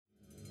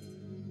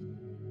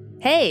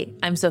Hey,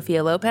 I'm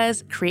Sophia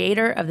Lopez,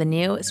 creator of the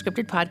new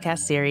scripted podcast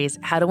series,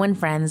 How to Win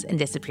Friends and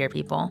Disappear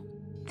People.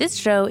 This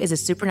show is a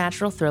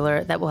supernatural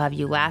thriller that will have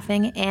you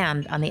laughing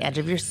and on the edge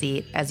of your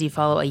seat as you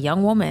follow a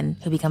young woman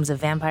who becomes a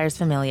vampire's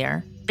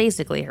familiar,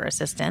 basically her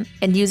assistant,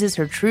 and uses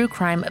her true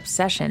crime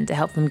obsession to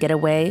help them get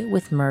away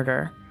with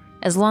murder.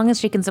 As long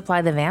as she can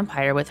supply the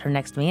vampire with her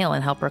next meal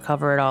and help her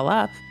cover it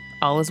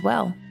all is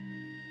well.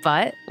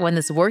 But when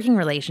this working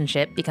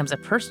relationship becomes a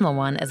personal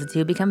one as the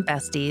two become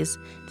besties,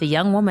 the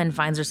young woman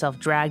finds herself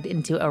dragged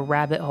into a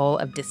rabbit hole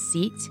of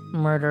deceit,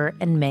 murder,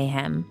 and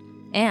mayhem.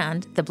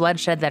 And the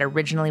bloodshed that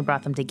originally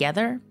brought them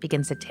together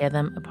begins to tear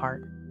them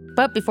apart.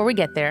 But before we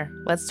get there,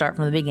 let's start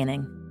from the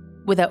beginning.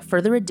 Without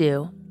further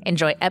ado,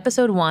 enjoy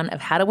episode 1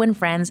 of How to Win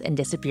Friends and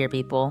Disappear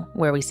People,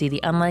 where we see the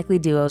unlikely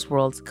duo's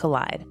worlds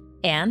collide.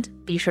 And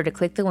be sure to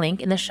click the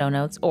link in the show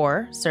notes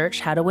or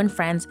search How to Win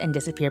Friends and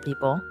Disappear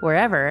People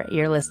wherever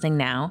you're listening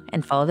now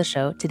and follow the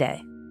show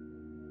today.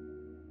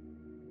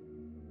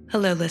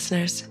 Hello,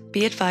 listeners.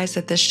 Be advised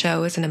that this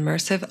show is an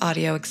immersive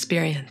audio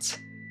experience.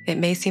 It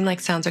may seem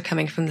like sounds are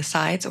coming from the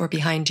sides or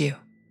behind you.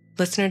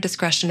 Listener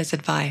discretion is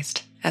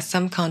advised, as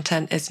some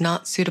content is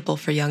not suitable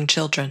for young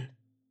children.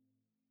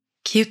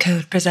 Q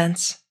Code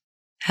presents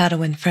How to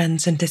Win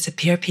Friends and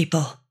Disappear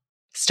People,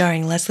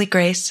 starring Leslie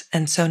Grace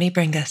and Sony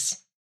Bringus.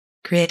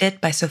 Created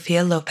by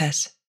Sophia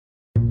Lopez.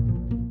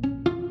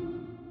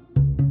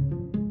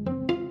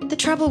 The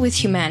trouble with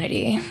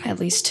humanity, at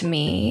least to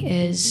me,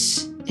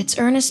 is its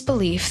earnest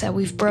belief that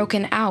we've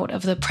broken out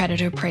of the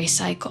predator-prey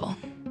cycle.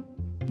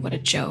 What a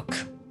joke.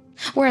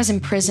 We're as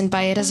imprisoned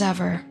by it as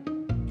ever.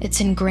 It's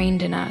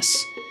ingrained in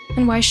us.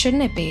 And why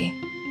shouldn't it be?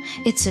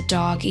 It's a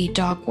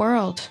dog-eat-dog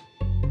world.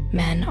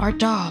 Men are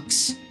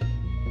dogs.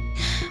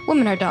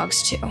 Women are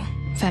dogs too.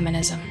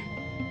 Feminism.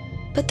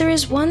 But there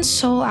is one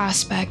sole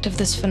aspect of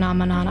this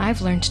phenomenon I've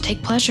learned to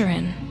take pleasure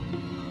in.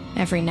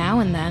 Every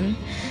now and then,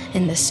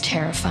 in this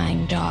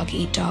terrifying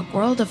dog-eat-dog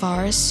world of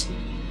ours,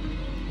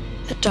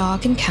 a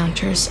dog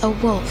encounters a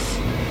wolf.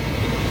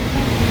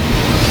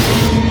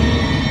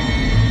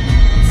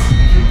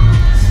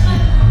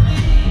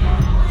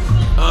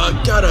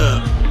 Got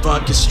a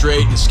vodka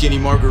straight and skinny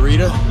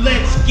margarita?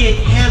 Let's get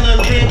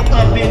hella lit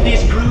up in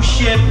this cruise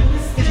ship.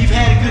 If you've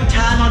had a good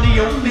time on the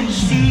open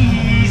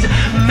seas,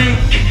 make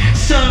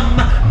some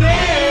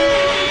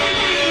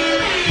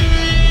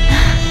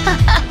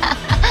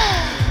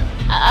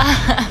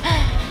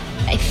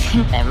I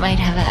think I might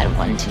have had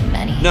one too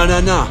many. No,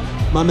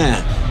 my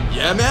man.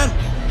 Yeah, man?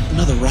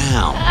 Another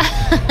round.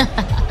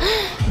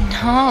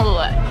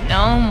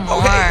 No more.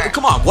 Okay,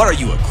 come on, what are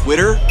you, a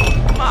quitter?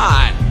 Come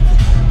on.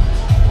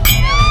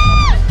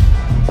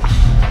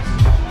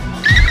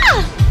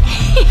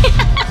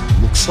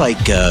 Looks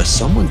like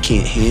someone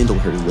can't handle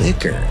her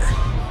liquor.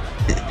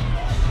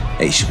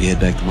 Hey, should we head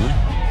back to mine?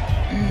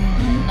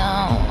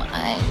 No,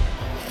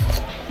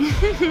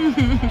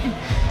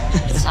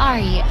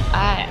 Sorry,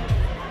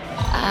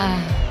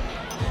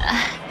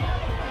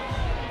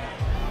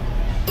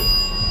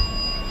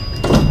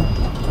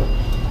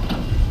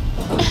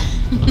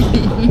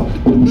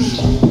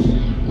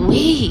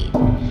 Wait,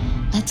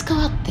 let's go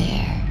out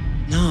there.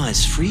 No,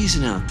 it's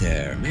freezing out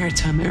there.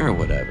 Maritime air or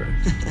whatever.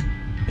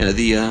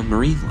 The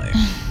marine layer.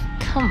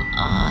 Come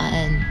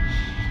on.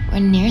 We're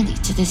nearly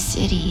to the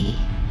city.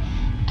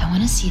 I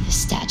want to see the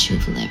Statue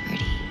of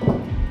Liberty.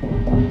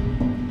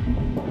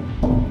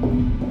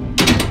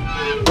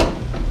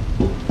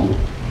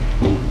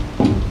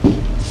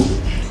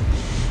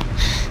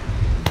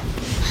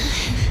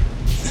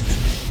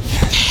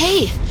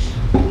 Hey!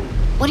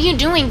 What are you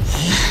doing?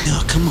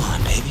 No, come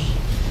on, baby.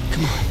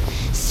 Come on.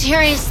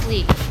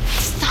 Seriously,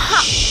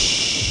 stop!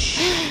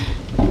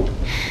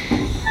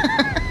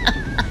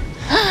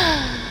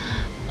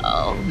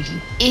 Oh, you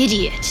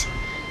idiot.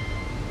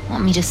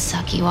 Want me to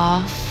suck you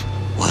off?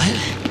 What?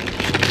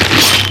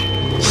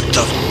 What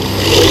the?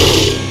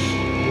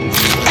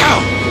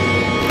 Ow!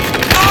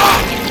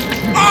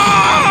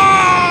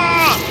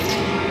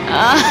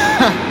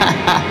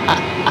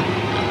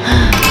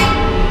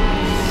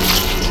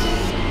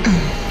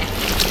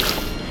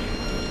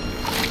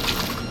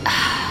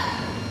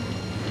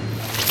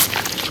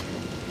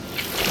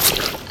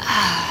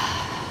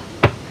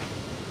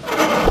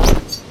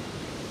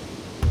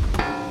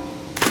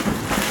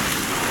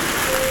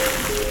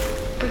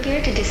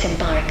 Prepare to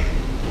disembark.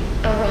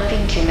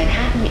 Arriving to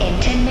Manhattan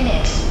in 10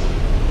 minutes.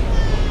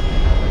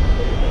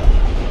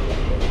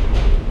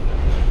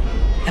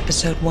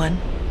 Episode 1,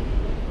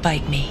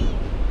 Bite Me.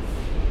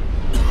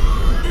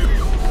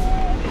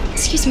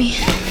 Excuse me.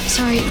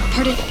 Sorry,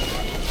 pardon.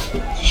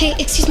 Hey,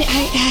 excuse me.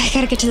 I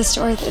gotta get to the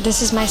store.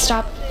 This is my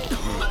stop.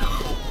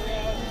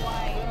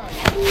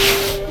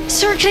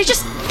 Sir, can I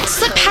just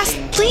slip past,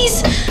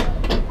 please?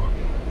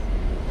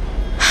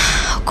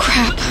 Oh,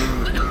 crap.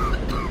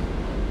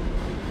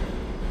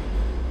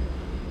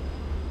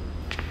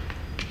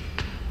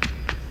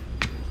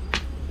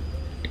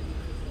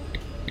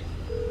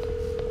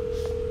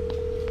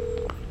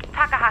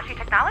 Takahashi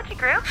Technology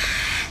Group.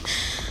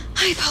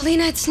 Hi,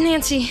 Paulina. It's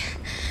Nancy.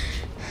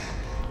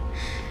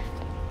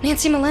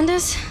 Nancy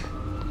Melendez?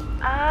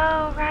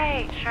 Oh,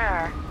 right,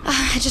 sure.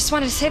 I just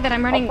wanted to say that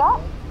I'm running...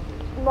 What's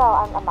that? No,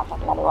 I'm not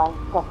talking to anyone.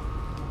 Just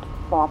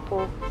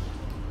Nancy.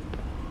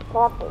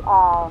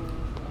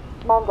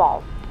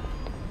 Mendez.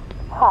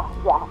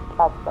 Yeah,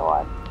 that's the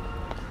one.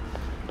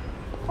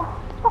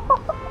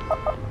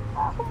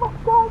 Oh my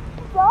god,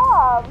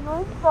 stop!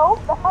 You're so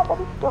bad, that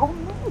is so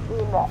mean.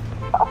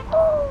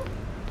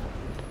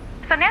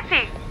 So,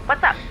 Nancy,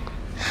 what's up?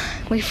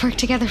 We've worked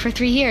together for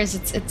 3 years.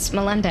 It's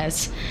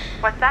Melendez.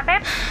 What's that,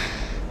 babe?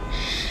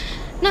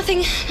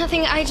 Nothing.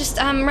 I just,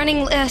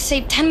 running,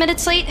 say, 10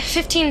 minutes late.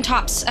 15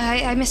 tops.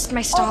 I missed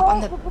my stop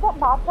on the... Did you get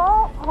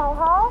matcha? Can I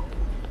have?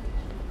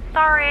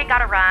 Sorry,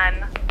 gotta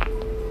run.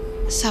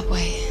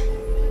 subway.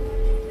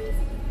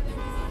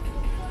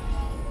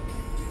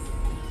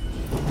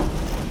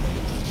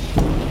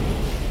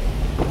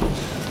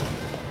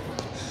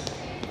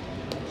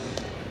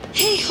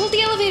 Hey, hold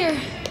the elevator.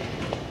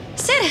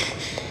 Sid!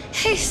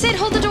 Hey, Sid,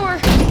 hold the door.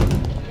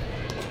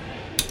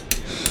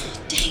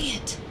 Dang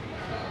it.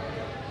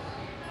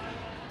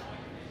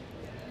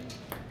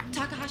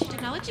 Takahashi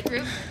Technology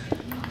Group.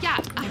 Yeah,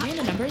 I ran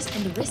the numbers,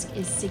 and the risk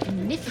is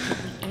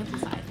significantly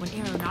amplified when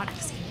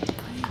aeronautics came into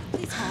play.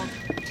 Please hold.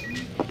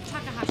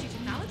 Takahashi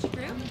Technology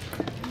Group.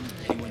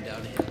 Anyone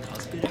down to hit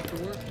CrossFit after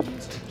work?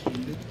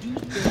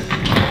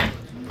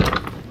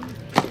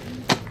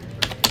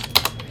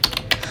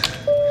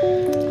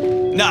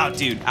 No,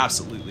 dude,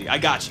 absolutely. I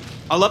got you.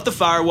 I'll up the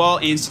firewall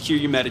and secure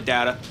your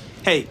metadata.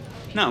 Hey,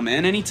 no,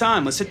 man,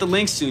 anytime. Let's hit the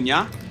link soon,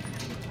 yeah?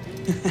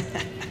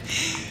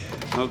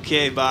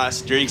 Okay,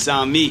 boss, drinks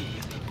on me.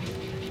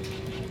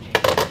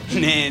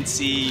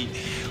 Nancy,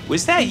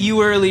 was that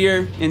you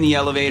earlier in the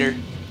elevator?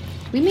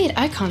 We made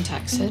eye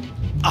contact, Sid.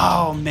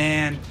 Oh,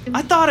 man,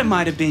 I thought it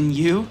might have been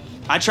you.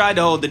 I tried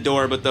to hold the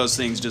door, but those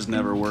things just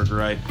never work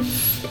right.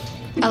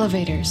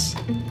 Elevators.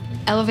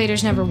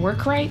 Elevators never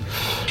work right?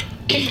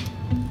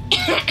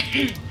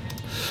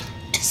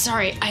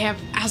 Sorry, I have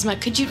asthma.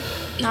 Could you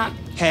not...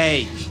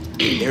 Hey,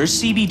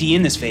 there's CBD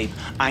in this vape.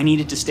 I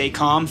needed to stay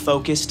calm,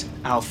 focused,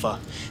 alpha.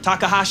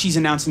 Takahashi's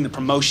announcing the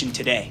promotion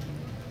today.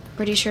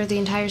 Pretty sure the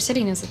entire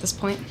city knows at this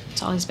point.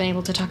 It's all he's been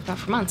able to talk about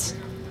for months.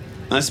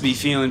 Must be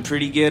feeling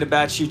pretty good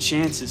about your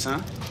chances,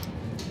 huh?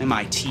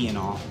 MIT and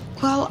all.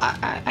 Well,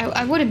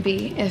 I wouldn't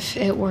be if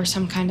it were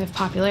some kind of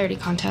popularity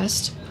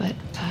contest, but,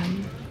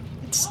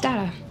 it's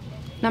data.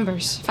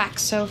 Numbers,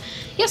 facts, so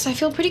yes, I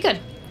feel pretty good.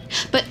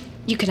 But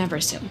you can never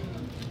assume.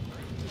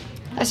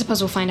 I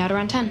suppose we'll find out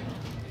around 10.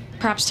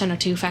 Perhaps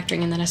 10:02,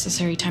 factoring in the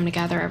necessary time to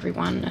gather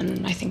everyone,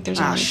 and I think there's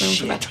only room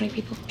for about 20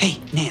 people. Hey,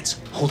 Nance,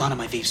 hold on to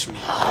my vapes for me.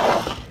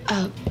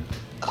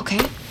 Okay.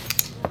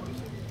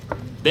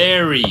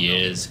 There he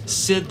is,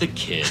 Sid the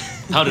Kid.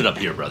 How'd it up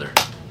here, brother?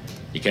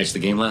 You catch the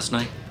game last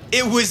night?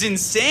 It was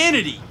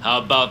insanity! How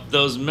about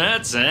those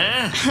Mets,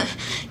 eh?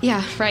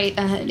 Yeah, right.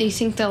 Do you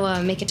think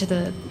they'll make it to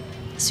the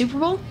Super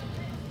Bowl?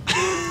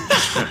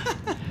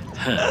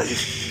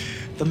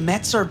 The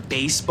Mets are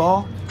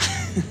baseball?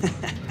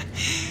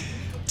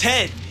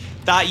 Ted,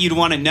 thought you'd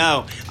want to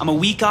know. I'm a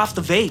week off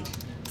the vape.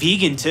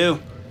 Vegan, too.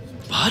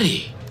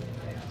 Buddy,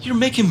 you're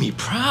making me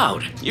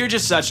proud. You're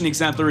just such an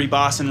exemplary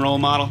boss and role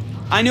model.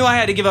 I knew I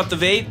had to give up the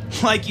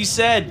vape, like you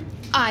said.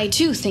 I,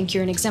 too, think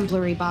you're an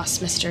exemplary boss,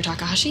 Mr.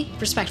 Takahashi,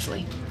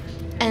 respectfully.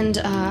 And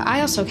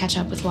I also catch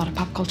up with a lot of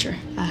pop culture.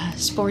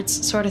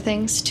 Sports sort of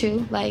things,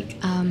 too. Like,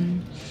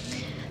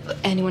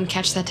 anyone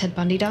catch that Ted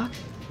Bundy doc?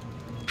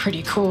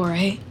 Pretty cool,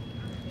 right?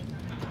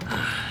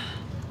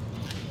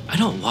 I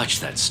don't watch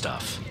that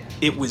stuff.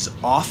 It was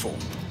awful.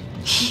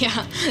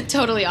 Yeah,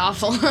 totally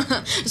awful.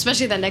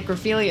 Especially that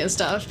necrophilia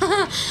stuff.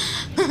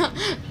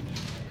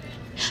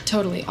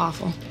 Totally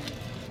awful.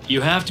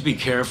 You have to be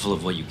careful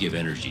of what you give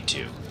energy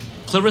to.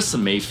 Clarissa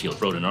Mayfield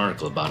wrote an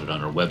article about it on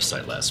her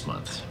website last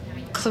month.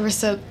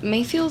 Clarissa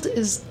Mayfield?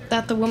 Is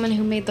that the woman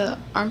who made the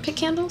armpit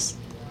candles?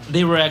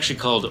 They were actually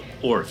called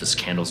orifice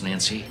candles,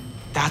 Nancy.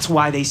 That's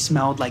why they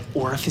smelled like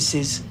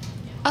orifices?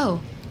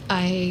 Oh,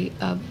 I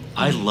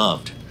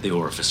loved the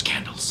orifice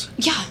candles.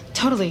 Yeah,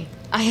 totally.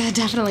 I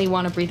definitely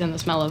want to breathe in the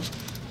smell of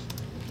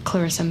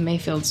Clarissa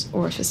Mayfield's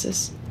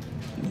orifices.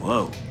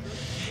 Whoa.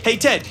 Hey,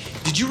 Ted,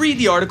 did you read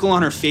the article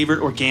on her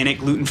favorite organic,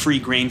 gluten-free,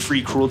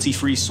 grain-free,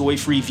 cruelty-free,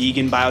 soy-free,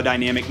 vegan,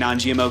 biodynamic,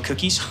 non-GMO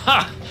cookies?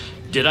 Ha!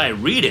 Did I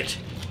read it?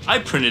 I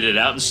printed it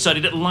out and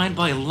studied it line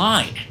by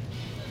line.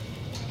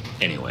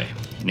 Anyway,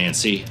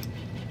 Nancy,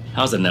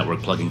 how's the network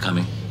plugin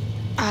coming?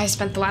 I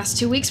spent the last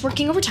 2 weeks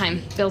working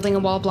overtime, building a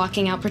wall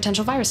blocking out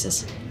potential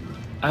viruses.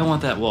 I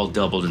want that wall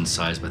doubled in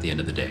size by the end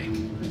of the day.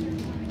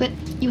 But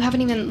you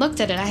haven't even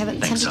looked at it. I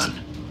haven't Thanks, sent it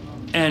son.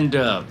 And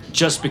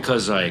just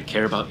because I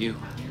care about you,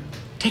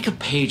 take a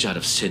page out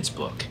of Sid's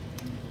book.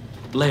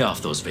 Lay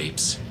off those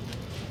vapes.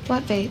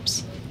 What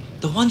vapes?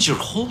 The ones you're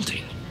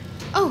holding.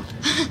 Oh,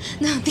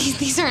 no,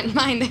 these aren't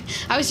mine.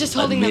 I was just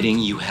holding Admitting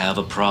them. you have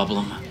a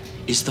problem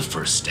is the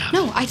first step.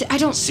 No, I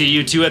don't... See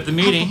you two at the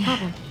meeting. Have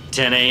a problem.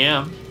 10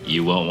 a.m.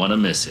 You won't want to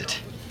miss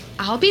it.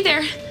 I'll be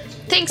there.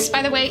 Thanks,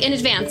 by the way, in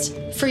advance,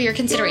 for your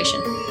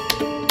consideration.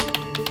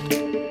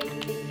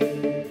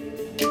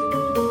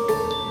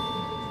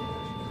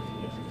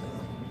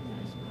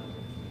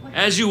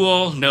 As you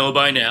all know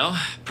by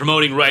now,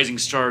 promoting rising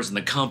stars in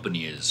the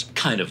company is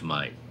kind of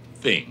my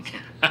thing.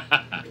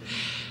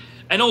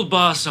 An old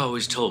boss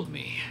always told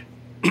me,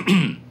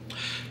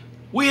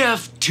 we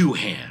have two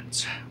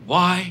hands.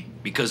 Why?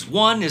 Because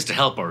one is to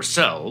help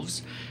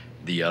ourselves.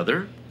 The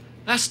other,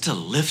 that's to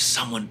lift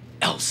someone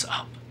else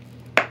up.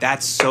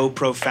 That's so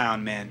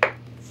profound, man.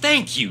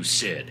 Thank you,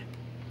 Sid.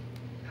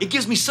 It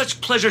gives me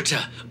such pleasure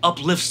to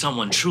uplift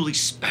someone truly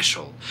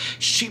special.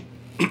 Sheer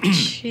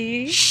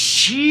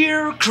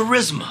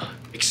charisma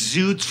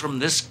exudes from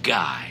this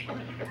guy.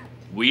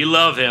 We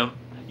love him.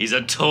 He's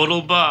a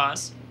total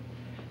boss.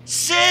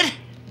 Sid,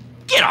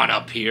 get on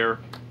up here.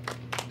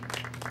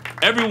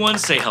 Everyone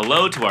say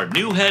hello to our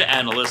new head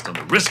analyst on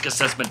the Risk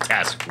Assessment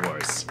Task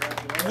Force.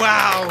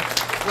 Wow.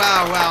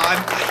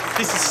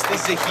 This is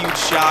a huge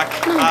shock.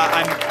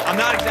 I'm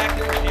not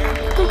exactly prepared.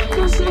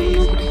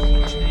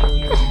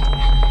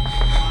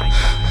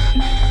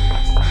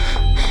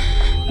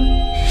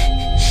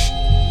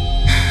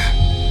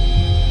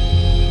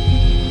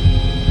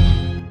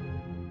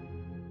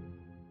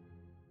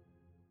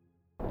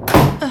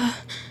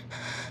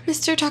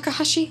 Mr.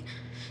 Takahashi,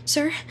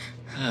 sir?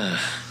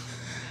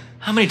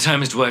 How many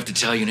times do I have to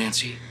tell you,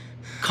 Nancy?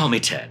 Call me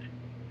Ted.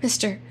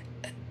 Mr.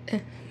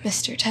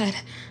 Ted,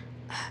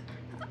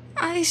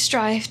 I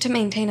strive to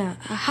maintain a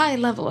high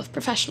level of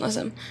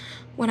professionalism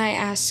when I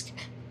ask...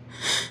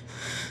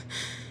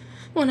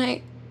 When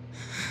I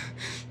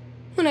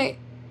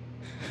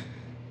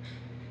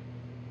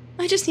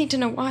just need to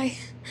know why.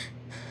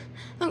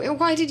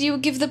 Why did you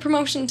give the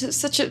promotion to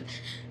such a...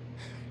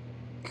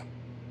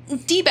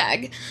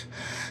 D-bag?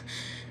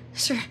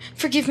 Sir,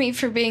 forgive me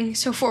for being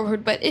so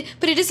forward, but it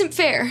isn't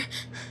fair.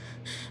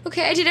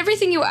 Okay, I did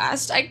everything you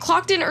asked. I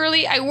clocked in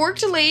early, I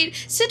worked late,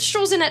 Sid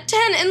strolls in at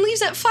 10 and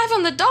leaves at 5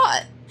 on the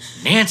dot.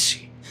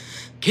 Nancy,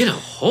 get a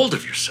hold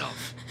of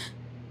yourself.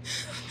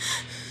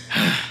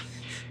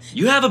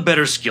 You have a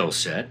better skill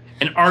set,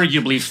 an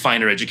arguably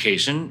finer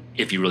education,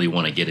 if you really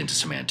want to get into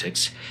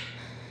semantics.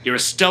 You're a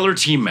stellar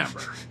team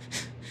member.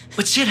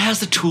 But Sid has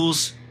the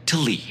tools to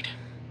lead.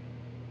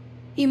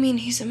 You mean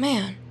he's a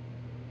man?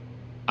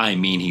 I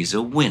mean he's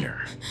a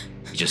winner.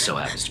 He just so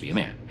happens to be a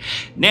man.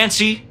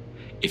 Nancy,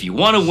 if you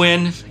want to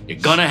win, you're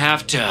gonna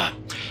have to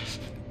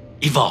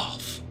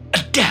evolve,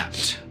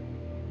 adapt.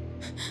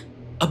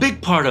 A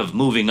big part of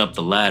moving up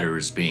the ladder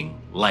is being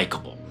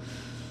likable.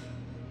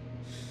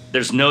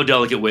 There's no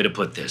delicate way to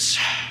put this.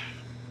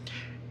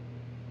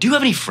 Do you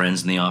have any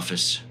friends in the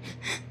office?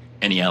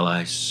 Any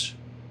allies?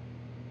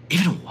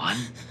 Even one?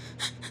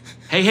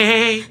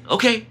 Hey,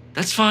 okay,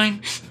 that's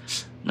fine.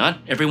 Not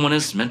everyone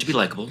is meant to be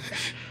likable.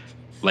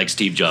 Like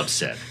Steve Jobs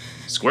said,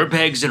 square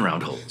pegs in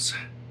round holes.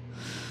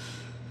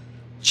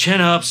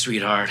 Chin up,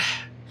 sweetheart.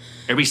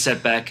 Every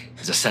setback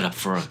is a setup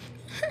for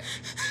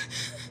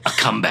a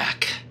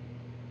comeback.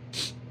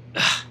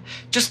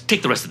 Just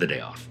take the rest of the day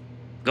off.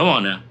 Go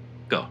on now.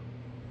 Go.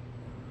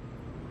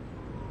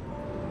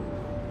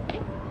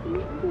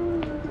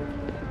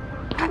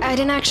 I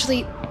didn't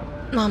actually...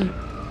 Mom.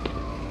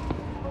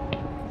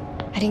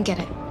 I didn't get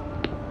it.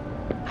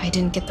 I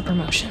didn't get the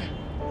promotion.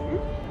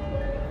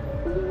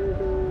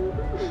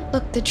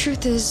 Look, the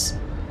truth is,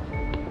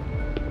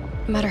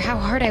 no matter how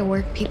hard I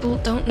work, people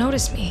don't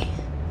notice me.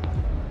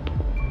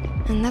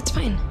 And that's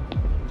fine.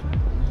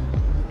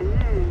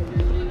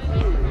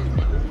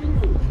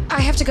 I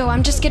have to go.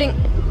 I'm just getting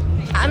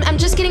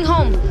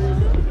home.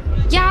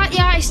 Yeah,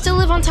 I still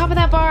live on top of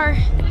that bar.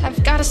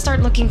 I've got to start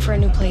looking for a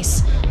new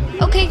place.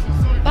 Okay,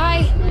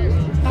 bye.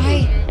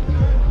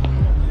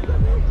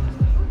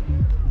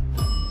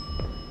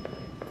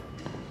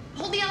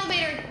 Hold the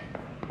elevator.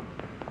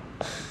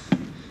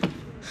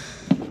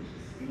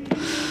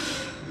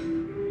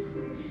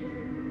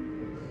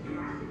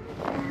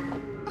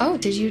 Oh,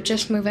 did you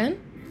just move in?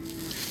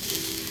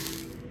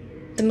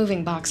 The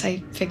moving box,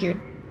 I figured.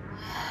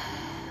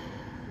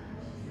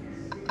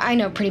 I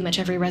know pretty much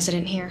every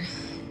resident here.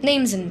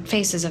 Names and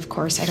faces, of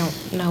course. I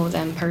don't know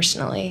them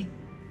personally.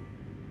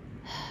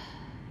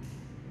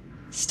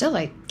 Still,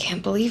 I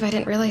can't believe I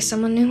didn't realize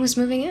someone new was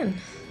moving in.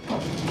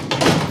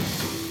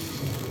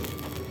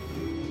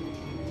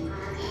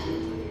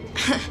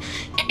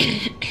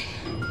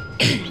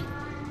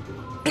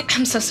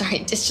 I'm so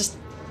sorry. It's just...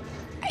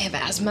 I have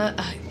asthma.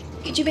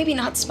 Could you maybe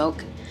not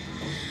smoke?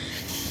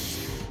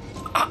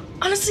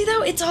 Honestly,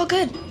 though, it's all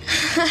good.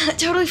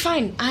 Totally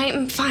fine.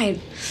 I'm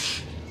fine.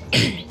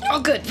 All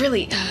good,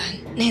 really.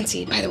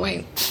 Nancy, by the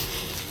way.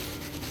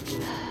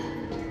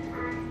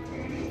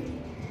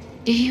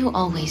 Do you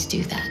always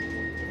do that?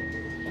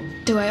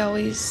 Do I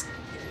always...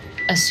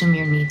 Assume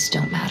your needs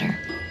don't matter?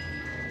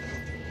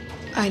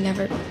 I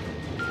never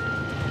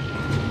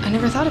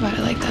thought about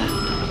it like that.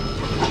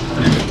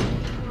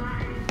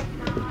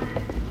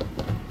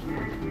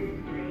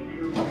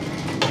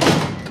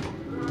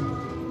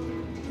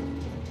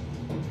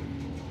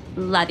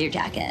 Leather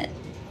jacket.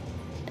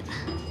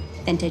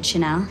 Vintage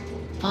Chanel.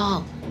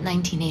 Fall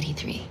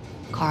 1983.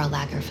 Karl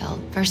Lagerfeld.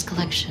 First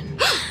collection.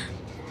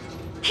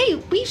 Hey,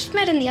 we've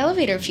met in the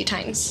elevator a few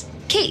times.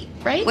 Kate,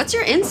 right? What's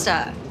your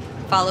Insta?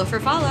 Follow for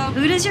follow.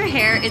 Who does your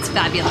hair? It's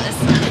fabulous.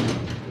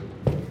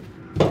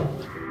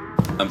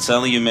 I'm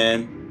telling you,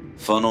 man,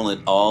 funnel it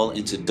all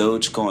into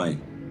Dogecoin.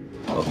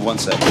 Oh, 1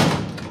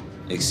 second.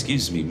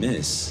 Excuse me,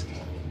 miss.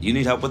 You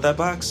need help with that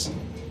box?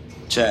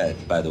 Chad,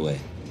 by the way.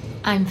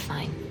 I'm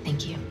fine,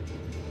 thank you.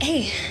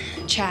 Hey,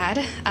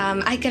 Chad.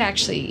 I could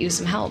actually use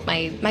some help.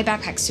 My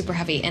backpack's super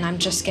heavy, and I'm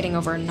just getting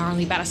over a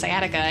gnarly bout of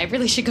sciatica. I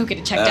really should go get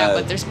it checked out,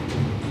 but there's...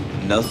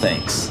 No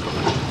thanks.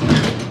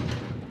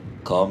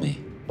 Call me.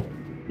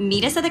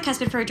 Meet us at the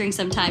Cuspid for a drink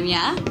sometime,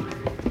 yeah?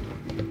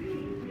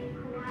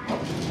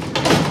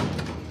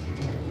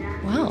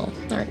 Well,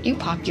 aren't you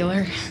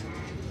popular?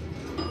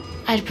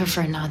 I'd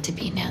prefer not to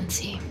be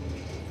Nancy.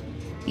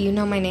 You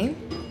know my name?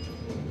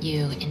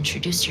 You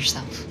introduced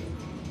yourself.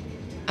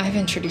 I've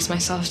introduced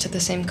myself to the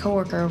same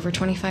coworker over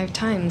 25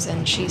 times,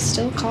 and she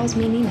still calls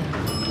me Nina.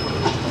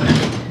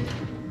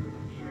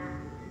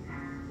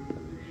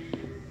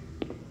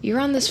 You're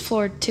on this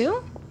floor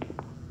too?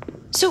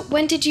 So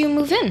when did you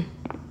move in?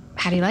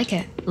 How do you like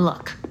it?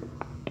 Look,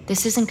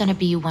 this isn't gonna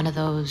be one of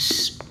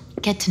those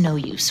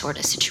get-to-know-you sort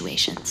of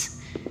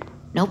situations.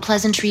 No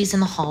pleasantries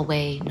in the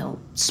hallway, no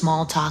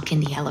small talk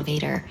in the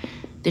elevator.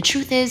 The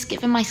truth is,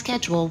 given my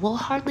schedule, we'll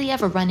hardly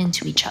ever run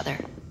into each other.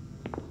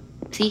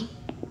 See,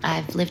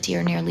 I've lived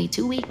here nearly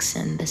 2 weeks,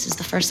 and this is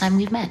the first time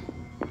we've met.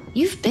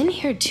 You've been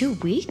here 2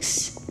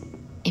 weeks?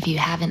 If you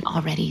haven't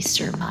already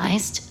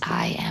surmised,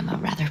 I am a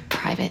rather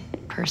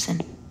private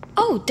person.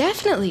 Oh,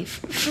 definitely.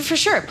 For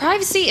sure.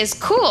 Privacy is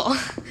cool.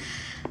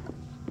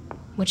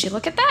 Would you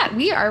look at that?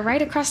 We are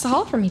right across the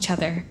hall from each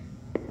other.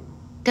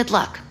 Good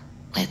luck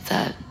with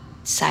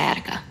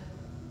sciatica.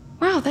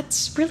 Wow,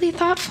 that's really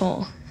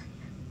thoughtful.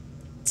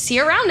 See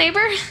you around,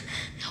 neighbor.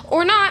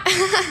 Or not.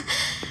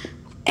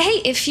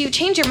 Hey, if you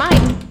change your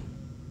mind...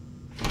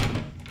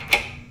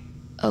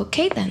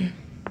 Okay, then.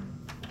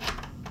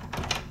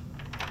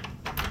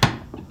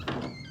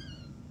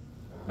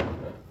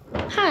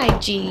 Hi,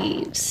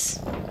 Jeeves.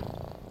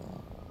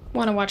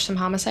 Want to watch some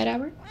Homicide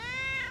Hour?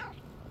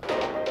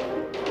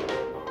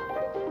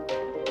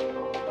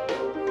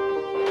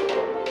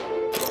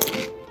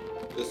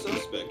 The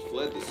suspect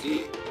fled the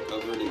scene,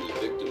 covered in the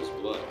victim's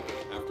blood.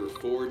 After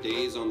 4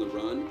 days on the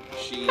run,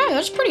 she... Hey,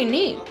 that's pretty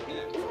neat.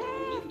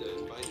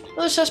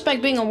 The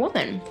suspect being a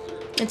woman.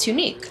 It's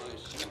unique.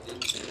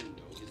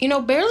 You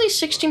know, barely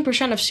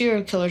 16% of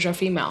serial killers are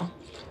female.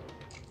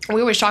 We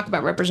always talk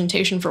about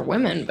representation for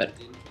women, but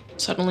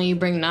suddenly you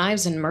bring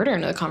knives and murder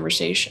into the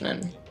conversation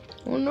and,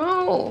 oh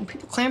no,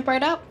 people clamp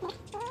right up.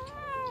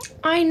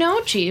 I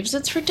know, Jeeves,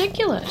 it's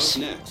ridiculous.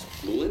 Up next,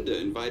 Melinda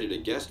invited a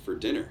guest for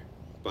dinner.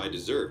 By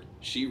dessert,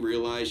 she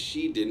realized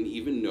she didn't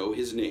even know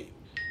his name.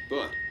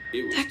 But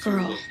it was That too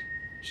girl. late.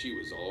 She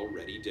was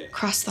already dead.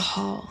 Across the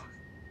hall.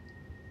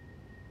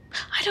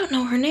 I don't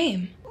know her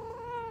name.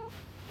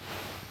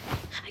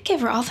 I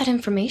gave her all that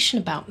information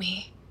about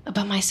me,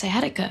 about my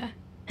sciatica,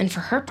 and for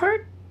her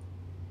part,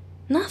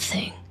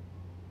 nothing.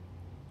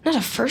 Not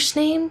a first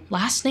name,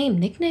 last name,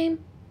 nickname.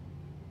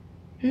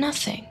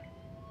 Nothing.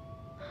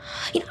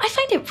 You know, I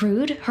find it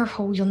rude, her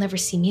whole "you'll never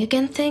see me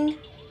again" thing.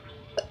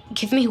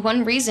 Give me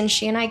one reason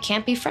she and I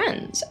can't be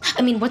friends.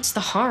 I mean, what's the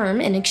harm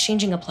in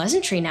exchanging a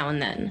pleasantry now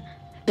and then?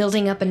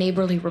 Building up a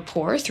neighborly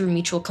rapport through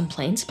mutual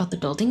complaints about the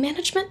building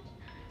management?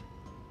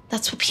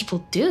 That's what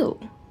people do,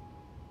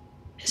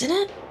 isn't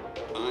it?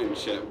 I'm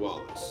Chet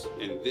Wallace,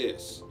 and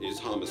this is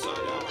Homicide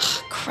Hour.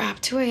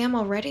 Crap, 2 a.m.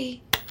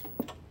 already?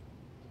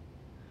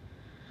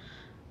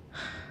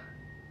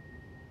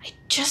 I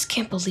just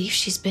can't believe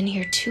she's been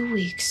here 2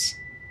 weeks.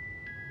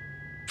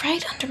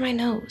 Right under my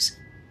nose.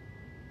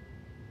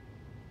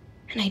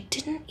 And I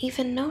didn't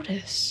even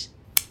notice.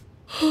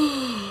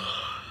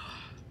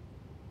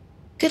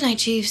 Good night,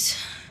 Jeeves.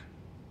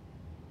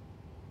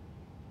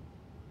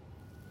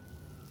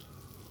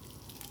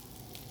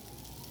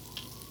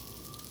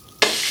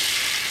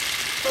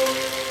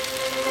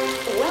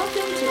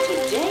 Welcome to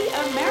Today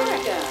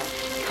America.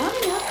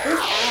 Coming up this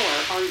hour,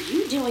 are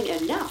you doing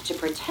enough to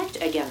protect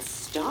against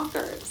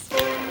stalkers?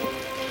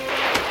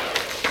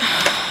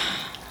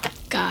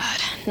 God,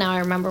 now I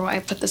remember why I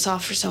put this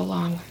off for so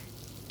long.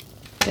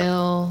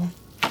 Bill,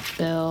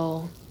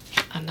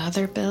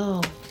 another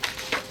bill.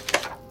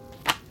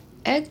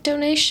 Egg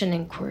donation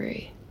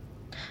inquiry.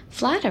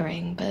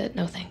 Flattering, but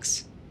no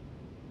thanks.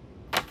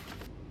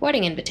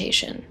 Wedding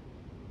invitation.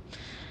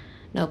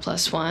 No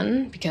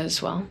 +1,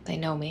 because, well, they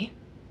know me.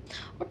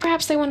 Or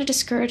perhaps they want to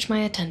discourage my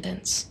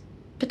attendance.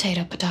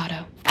 Potato,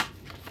 potato.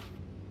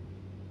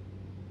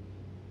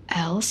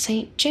 L.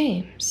 St.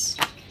 James.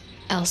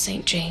 L.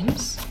 St.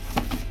 James.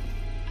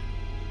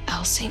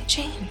 L. St.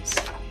 James.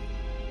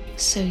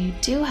 So you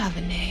do have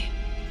a name.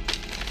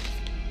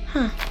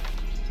 Huh.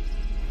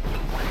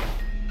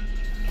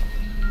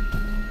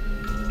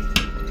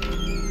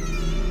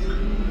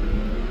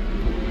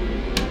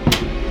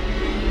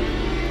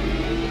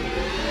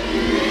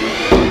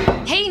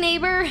 Hey,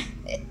 neighbor.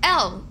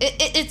 L.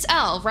 It's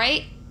L,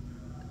 right?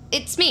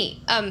 It's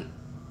me.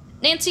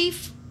 Nancy,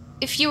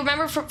 if you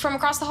remember from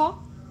across the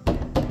hall?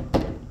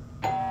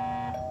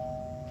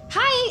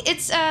 Hi,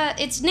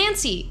 it's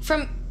Nancy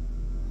from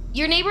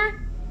your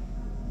neighbor.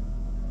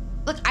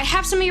 Look, I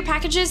have some of your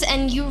packages,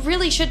 and you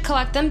really should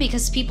collect them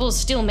because people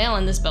steal mail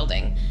in this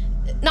building.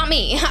 Not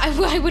me.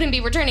 I wouldn't be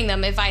returning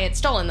them if I had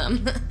stolen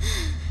them.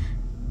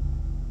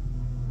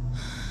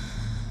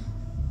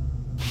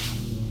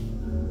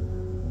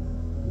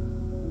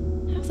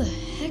 How the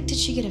heck did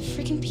she get a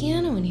freaking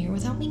piano in here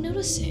without me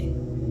noticing?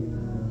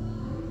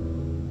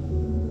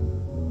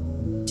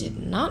 Did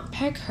not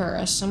peg her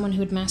as someone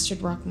who had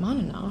mastered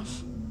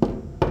Rachmaninoff.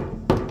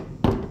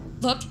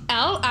 Look,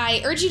 Elle,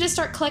 I urge you to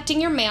start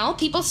collecting your mail.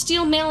 People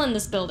steal mail in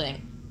this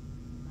building.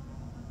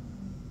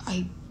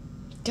 I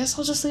guess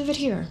I'll just leave it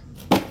here.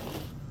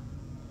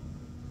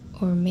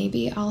 Or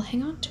maybe I'll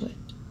hang on to it.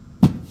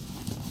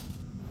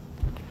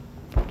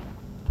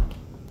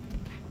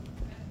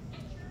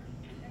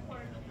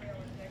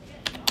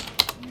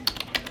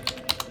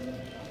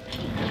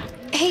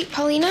 Hey,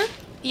 Paulina?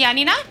 Yeah,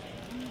 Nina?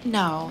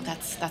 No,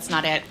 that's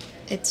not it.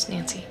 It's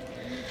Nancy.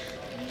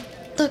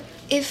 Look,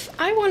 if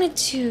I wanted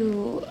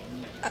to,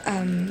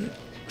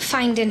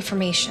 find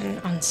information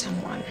on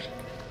someone,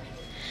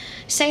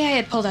 say I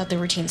had pulled out the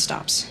routine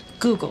stops,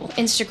 Google,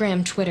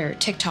 Instagram, Twitter,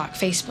 TikTok,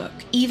 Facebook,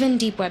 even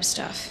deep web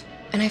stuff,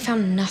 and I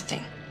found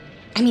nothing.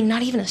 I mean,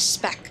 not even a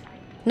speck.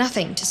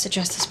 Nothing to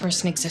suggest this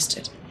person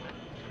existed.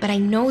 But I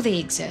know they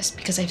exist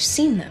because I've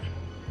seen them.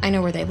 I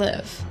know where they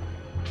live.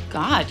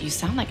 God, you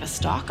sound like a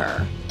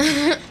stalker.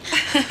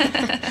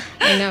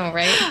 I know,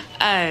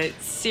 right?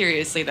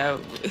 Seriously though,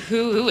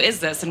 who is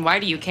this and why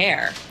do you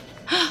care?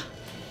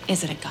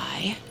 Is it a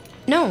guy?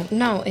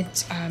 No,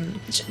 it's,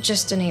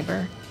 just a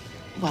neighbor.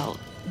 Well,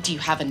 do you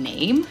have a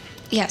name?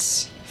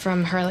 Yes,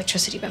 from her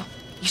electricity bill.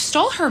 You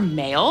stole her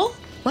mail?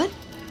 What?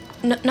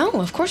 No,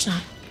 of course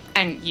not.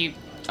 And you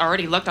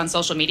already looked on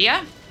social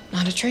media?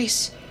 Not a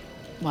trace.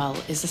 Well,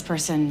 is this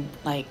person,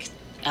 like,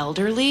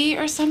 elderly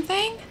or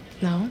something?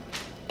 No.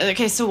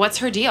 Okay, so what's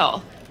her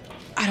deal?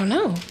 I don't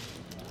know.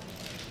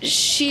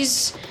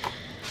 She's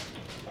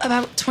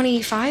about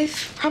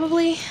 25,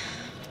 probably.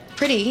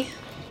 Pretty.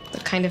 The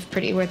kind of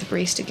pretty where the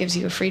barista gives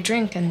you a free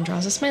drink and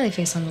draws a smiley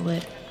face on the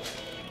lid.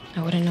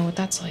 I wouldn't know what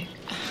that's like.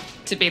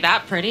 To be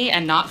that pretty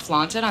and not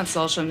flaunted on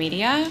social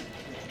media?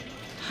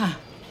 Huh.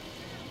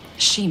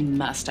 She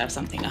must have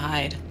something to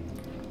hide.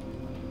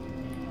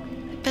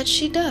 Bet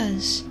she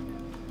does.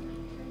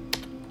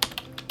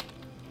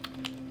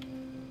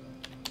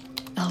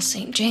 Elle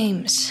St.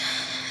 James.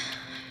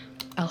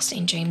 Elle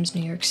St. James,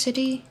 New York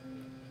City.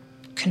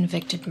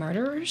 Convicted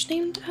murderers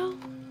named Elle?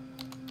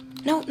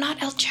 No,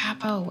 not El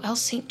Chapo. Elle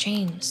St.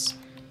 James.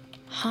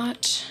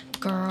 Hot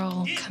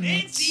girl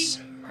commits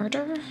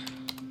murder?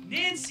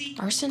 Nancy!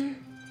 Arson?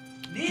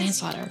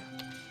 Manslaughter.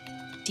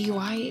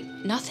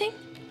 DUI? Nothing?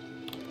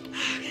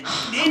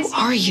 Who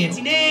are you?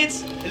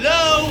 Nancy!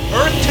 Hello?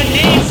 Earth to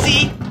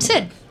Nancy!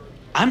 Sid.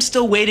 I'm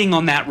still waiting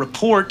on that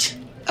report.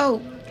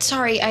 Oh,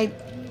 sorry. I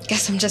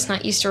guess I'm just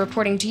not used to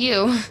reporting to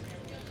you.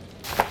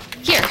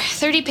 Here,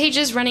 30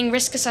 pages running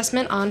risk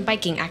assessment on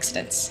biking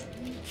accidents.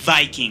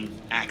 Viking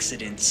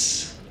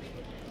accidents.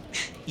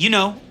 You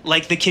know,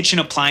 like the kitchen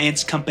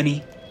appliance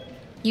company.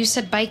 You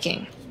said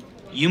biking.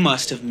 You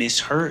must have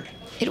misheard.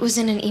 It was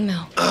in an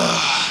email.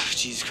 Ugh,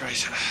 Jesus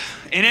Christ.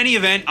 In any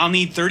event, I'll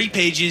need 30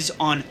 pages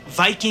on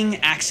Viking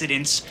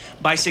accidents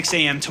by 6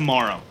 a.m.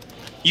 tomorrow.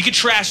 You can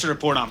trash the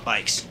report on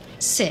bikes.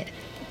 Sid,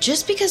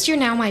 just because you're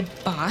now my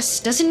boss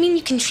doesn't mean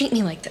you can treat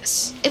me like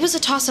this. It was a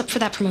toss-up for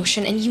that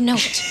promotion, and you know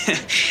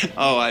it.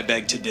 Oh, I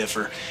beg to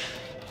differ.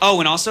 Oh,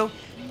 and also,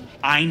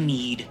 I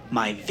need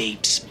my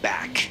vapes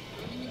back.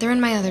 They're in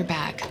my other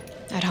bag,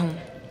 at home.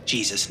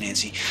 Jesus,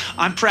 Nancy.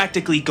 I'm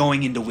practically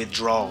going into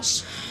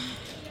withdrawals.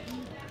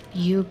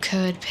 You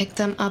could pick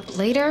them up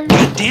later?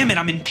 God damn it,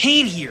 I'm in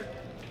pain here.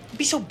 Don't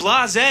be so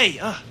blasé.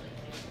 Ugh.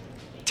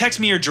 Text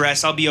me your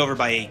address, I'll be over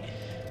by 8.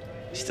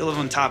 You still live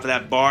on top of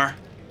that bar?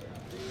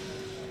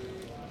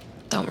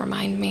 Don't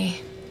remind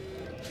me.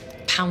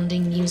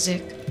 Pounding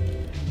music.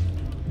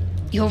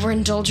 The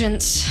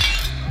overindulgence.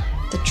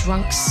 The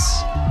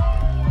drunks.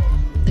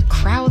 The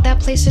crowd that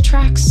place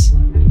attracts.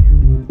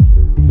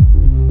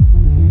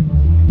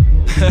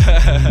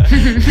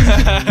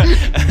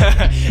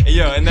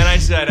 Yo, and then I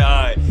said,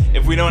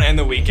 if we don't end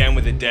the weekend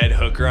with a dead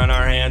hooker on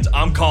our hands,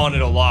 I'm calling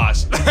it a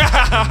loss.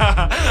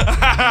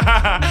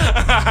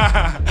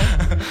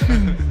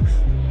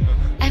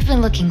 I've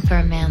been looking for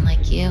a man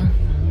like you.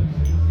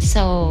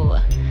 So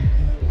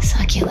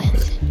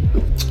succulent.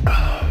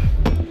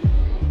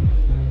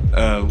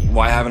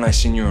 Why haven't I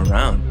seen you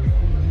around?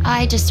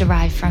 I just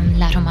arrived from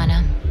La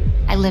Romana.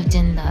 I lived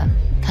in the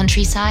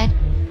countryside,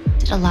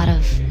 did a lot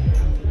of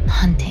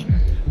hunting.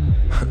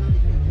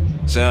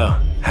 So,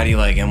 how do you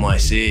like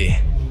NYC?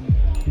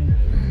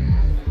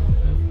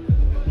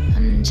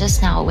 I'm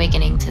just now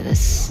awakening to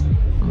this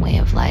way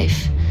of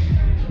life.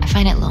 I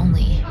find it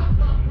lonely.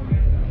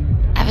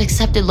 I've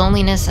accepted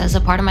loneliness as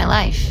a part of my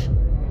life.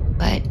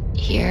 But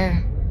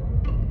here,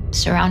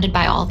 surrounded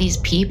by all these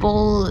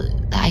people,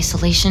 the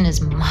isolation is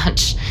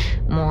much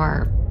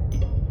more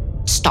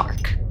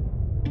stark.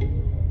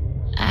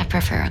 I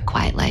prefer a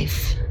quiet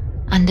life,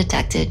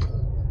 undetected,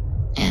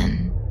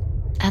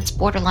 That's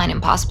borderline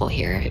impossible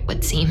here, it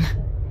would seem.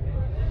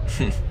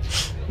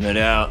 No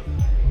doubt.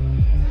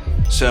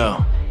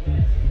 So,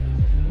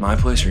 my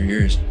place or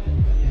yours?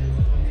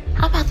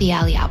 How about the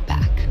alley out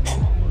back?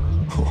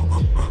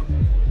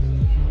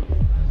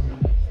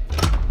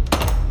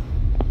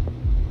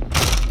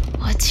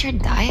 What's your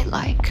diet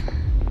like?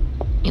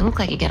 You look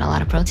like you get a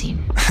lot of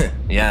protein.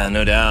 Yeah,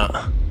 no doubt.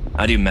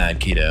 I do mad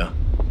keto.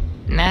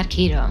 Mad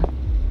keto?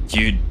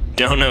 You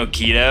don't know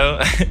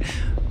keto?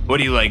 What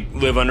do you, like,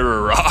 live under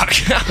a rock?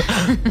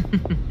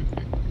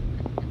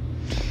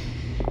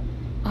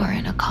 Or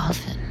in a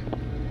coffin.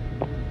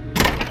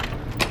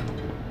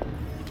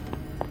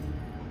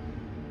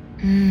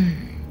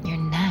 Your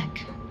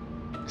neck.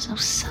 So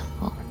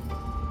supple.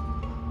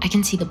 I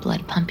can see the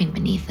blood pumping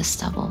beneath the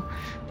stubble,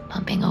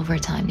 pumping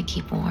overtime to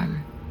keep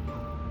warm.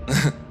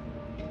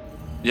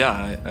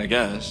 Yeah, I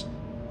guess.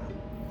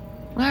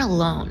 We're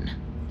alone,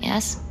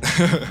 yes?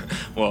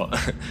 Well,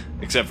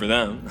 except for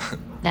them.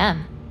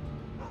 Them?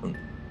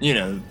 You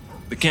know,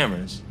 the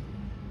cameras.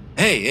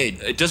 Hey,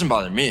 it doesn't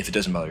bother me if it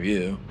doesn't bother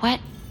you.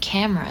 What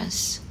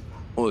cameras?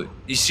 Well,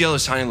 you see all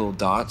those tiny little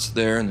dots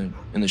there in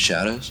the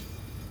shadows?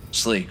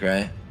 Sleek,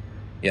 right?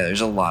 Yeah, there's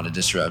a lot of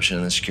disruption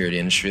in the security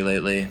industry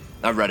lately.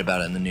 I've read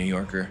about it in the New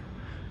Yorker.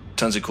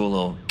 Tons of cool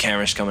little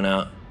cameras coming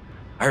out.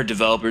 I heard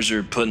developers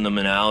are putting them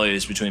in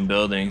alleys between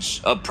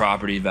buildings, up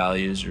property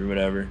values or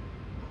whatever.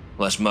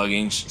 Less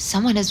muggings.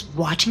 Someone is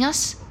watching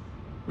us?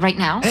 Right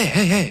now?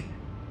 Hey.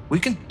 We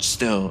can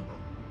still,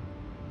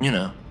 you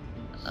know.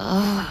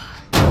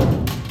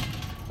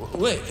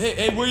 Wait,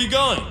 hey, where are you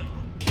going?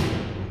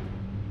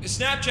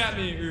 Snapchat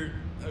me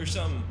or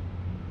something.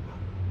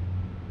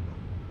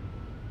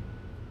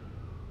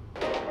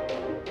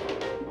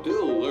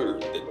 Bill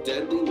learned the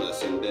deadly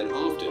lesson that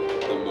often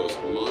the most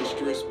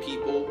monstrous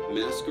people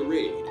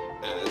masquerade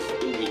as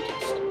the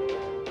weakest.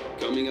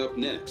 Coming up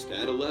next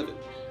at 11,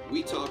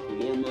 we talk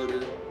more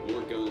murder,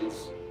 more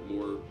guns,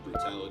 more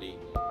brutality,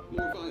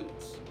 more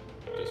violence.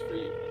 Just for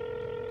you.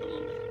 Come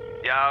on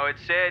back. Yo,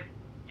 it's Sid.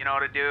 You know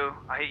what to do.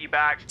 I'll hit you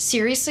back.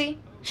 Seriously?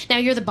 Now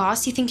you're the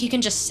boss, you think you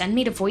can just send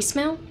me to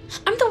voicemail?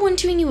 I'm the one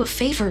doing you a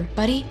favor,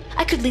 buddy.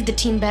 I could lead the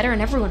team better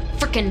and everyone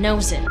frickin'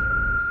 knows it.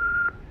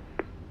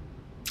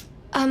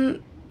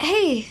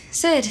 Hey,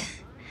 Sid.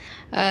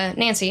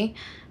 Nancy.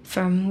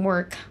 From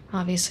work,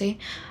 obviously.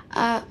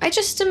 I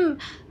just am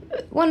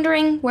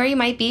wondering where you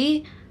might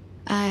be.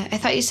 I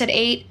thought you said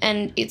 8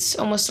 and it's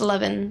almost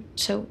 11,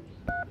 so...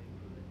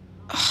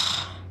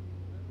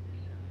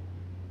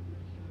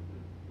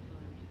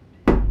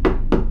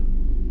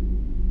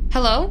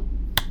 Hello?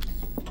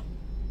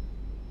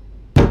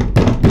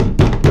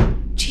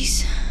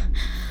 Jeez.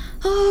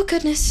 Oh,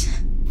 goodness.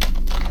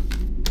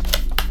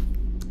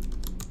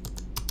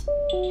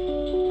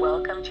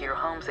 Welcome to your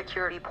home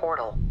security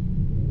portal.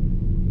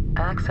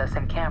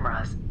 Accessing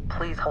cameras.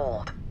 Please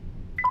hold.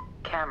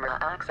 Camera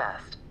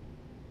accessed.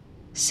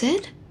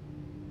 Sid?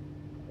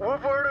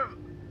 What part of...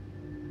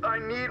 I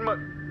need my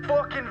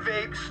fucking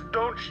vapes,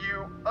 don't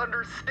you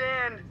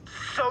understand,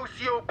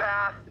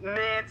 sociopath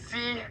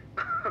Nancy?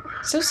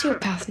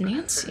 Sociopath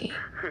Nancy?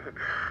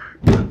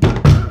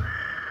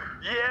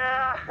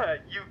 Yeah,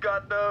 you've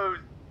got those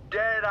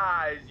dead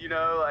eyes, you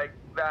know, like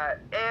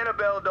that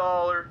Annabelle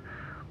doll or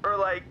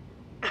like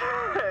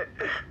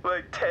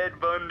like Ted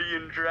Bundy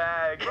in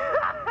drag.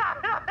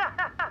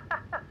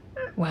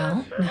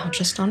 Well, now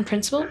just on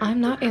principle, I'm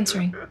not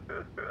answering.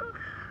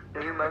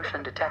 New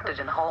motion detected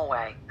in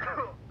hallway.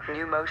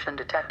 New motion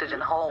detected in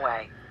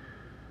hallway.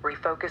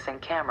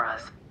 Refocusing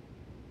cameras.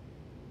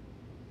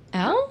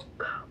 Al?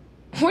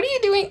 What are you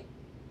doing?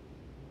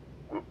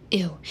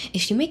 Ew,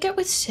 if you make out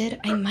with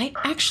Sid, I might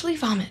actually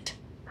vomit.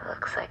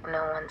 Looks like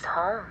no one's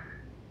home.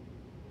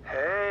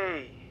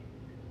 Hey.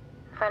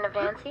 Friend of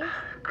Nancy's?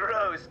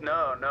 Gross,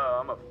 no,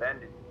 I'm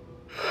offended.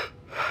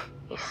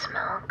 You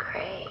smell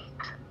great.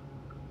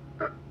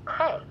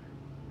 Hey,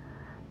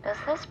 does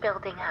this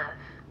building have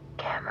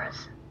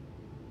cameras?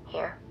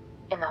 Here,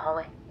 in the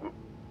hallway?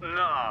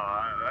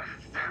 No,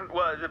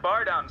 well, the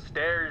bar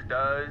downstairs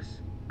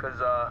does, cause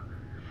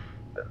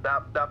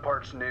that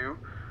part's new.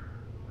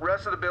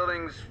 Rest of the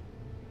building's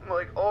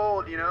like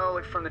old, you know,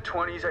 like from the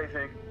 20s, I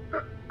think.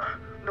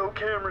 No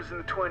cameras in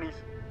the 20s.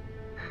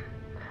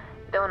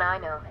 Don't I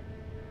know it?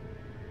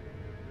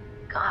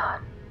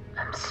 God,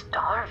 I'm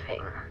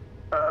starving.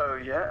 Oh,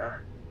 yeah?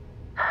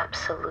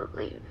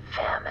 Absolutely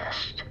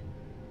famished.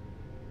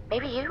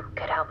 Maybe you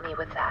could help me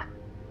with that.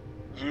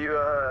 You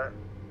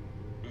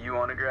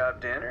want to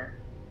grab dinner?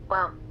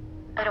 Well,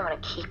 I don't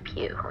want to keep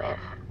you if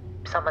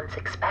someone's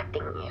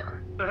expecting you.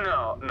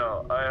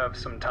 No, I have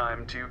some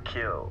time to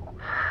kill.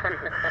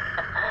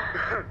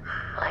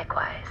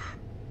 Likewise.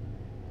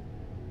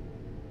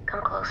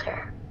 Come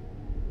closer.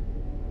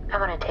 I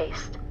want to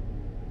taste.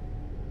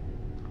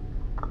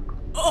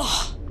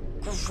 Ugh,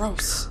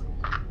 gross.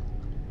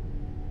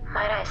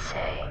 Might I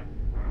say,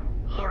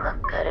 you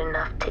look good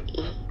enough to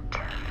eat.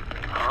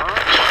 Huh?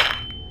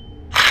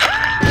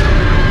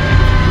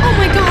 Oh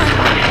my god!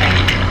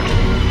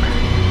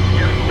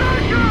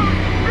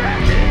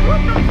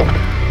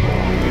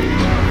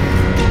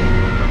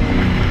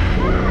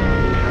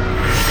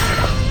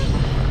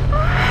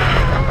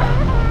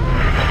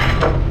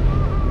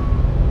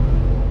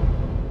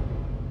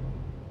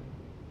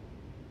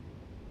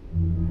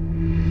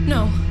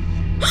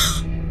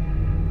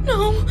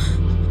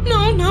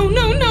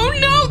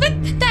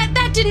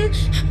 That didn't.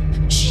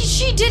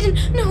 She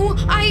didn't. No,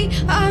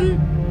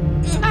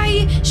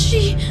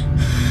 she.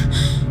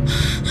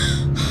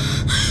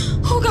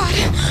 Oh God.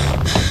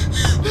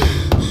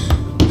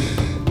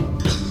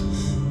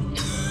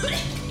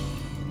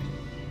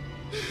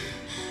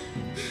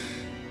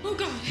 Oh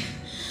God.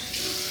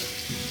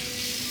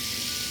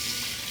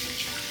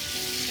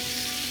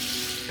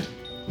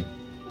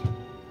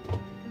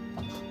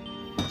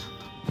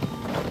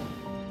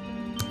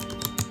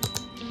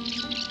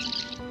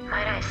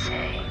 Might I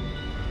say,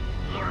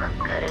 you look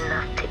good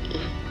enough to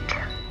eat.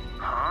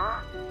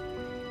 Huh?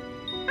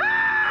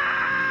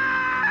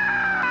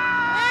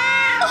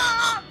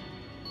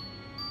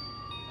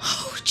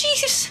 Oh,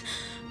 jeez,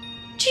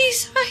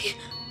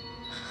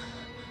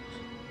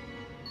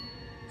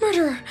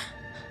 Murderer.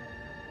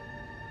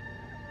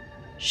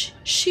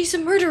 She's a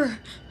murderer.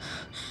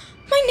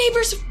 My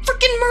neighbor's a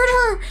freaking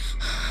murderer.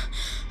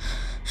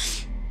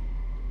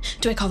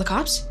 Do I call the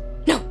cops?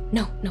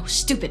 No,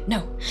 stupid,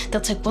 no. They'll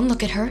take one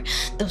look at her,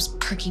 those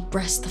perky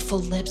breasts, the full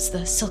lips,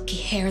 the silky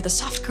hair, the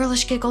soft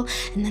girlish giggle,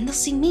 and then they'll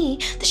see me,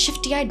 the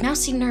shifty-eyed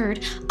mousy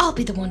nerd. I'll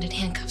be the one in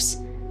handcuffs.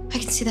 I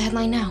can see the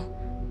headline now.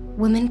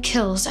 Women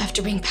kills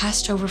after being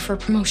passed over for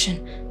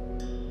promotion.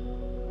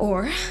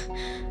 Or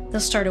they'll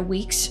start a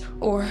weeks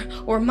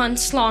or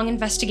months-long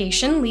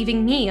investigation,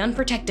 leaving me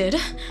unprotected.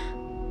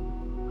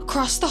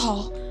 Across the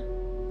hall.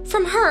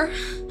 From her.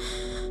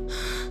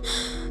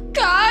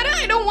 God,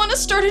 I don't want to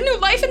start a new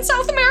life in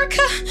South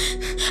America.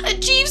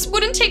 Jeeves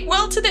wouldn't take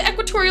well to the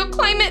equatorial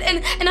climate,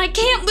 and I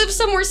can't live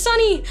somewhere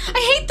sunny.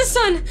 I hate the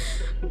sun.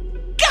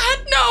 God,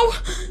 no!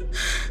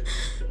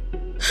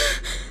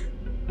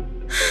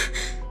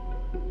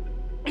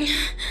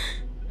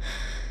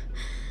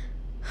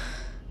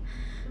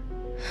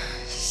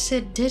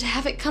 Sid did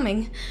have it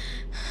coming.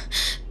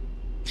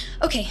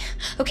 Okay,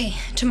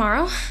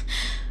 tomorrow,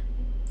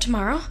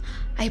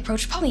 I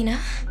approach Paulina,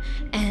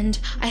 and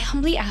I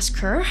humbly ask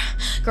her,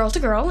 girl to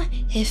girl,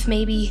 if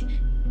maybe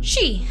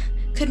she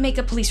could make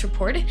a police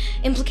report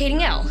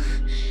implicating Elle.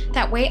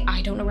 That way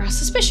I don't arouse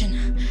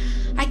suspicion.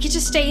 I get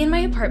to stay in my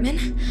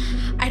apartment.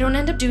 I don't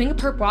end up doing a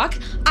perp walk.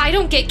 I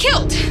don't get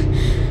killed.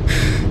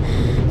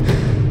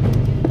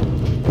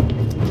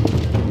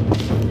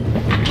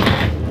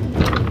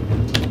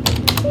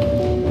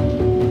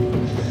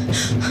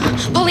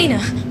 Paulina.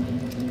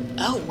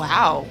 Oh,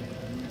 wow.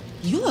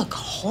 You look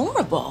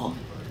horrible.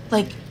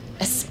 Like,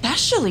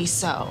 especially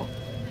so.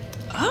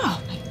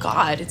 Oh my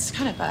God, it's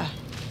kind of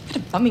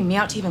bumming me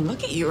out to even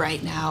look at you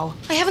right now.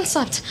 I haven't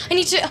slept. I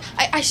need to.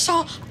 I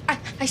saw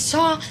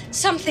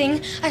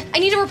something. I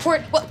need to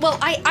report. Well,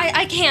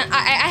 I can't.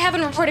 I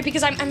haven't reported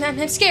because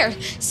I'm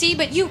scared. See,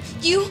 but you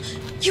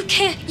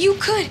can't. You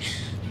could.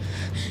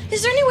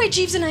 Is there any way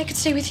Jeeves and I could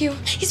stay with you?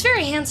 He's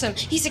very handsome.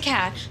 He's a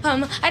cat.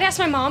 I'd ask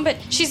my mom, but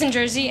she's in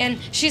Jersey and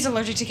she's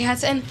allergic to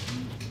cats. And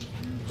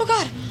oh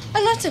God,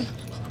 I left him.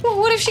 Well,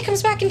 what if she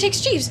comes back and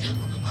takes Jeeves?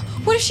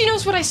 What if she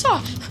knows what I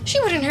saw? She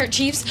wouldn't hurt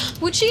Jeeves,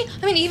 would she?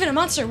 I mean, even a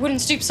monster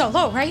wouldn't stoop so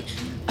low, right?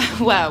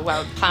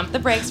 Well, pump the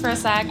brakes for a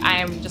sec.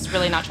 I'm just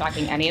really not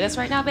tracking any of this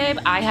right now, babe.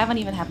 I haven't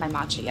even had my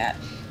matcha yet.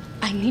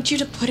 I need you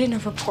to put in a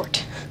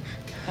report.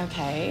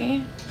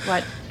 Okay.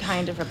 What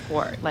kind of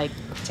report? Like,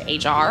 to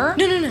HR?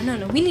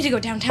 No. We need to go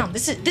downtown.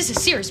 This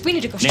is serious. We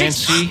need to go straight.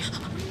 Nancy?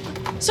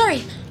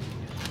 Sorry.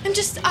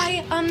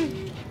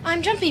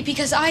 I'm jumpy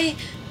because I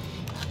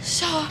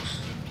saw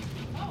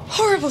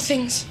horrible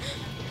things.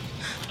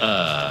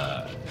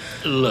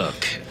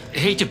 Look,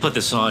 hate to put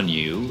this on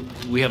you.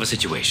 We have a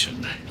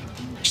situation.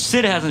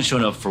 Sid hasn't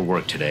shown up for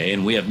work today,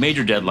 and we have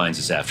major deadlines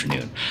this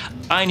afternoon.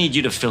 I need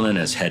you to fill in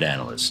as head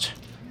analyst.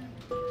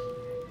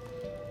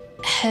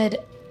 Head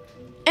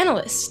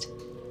analyst?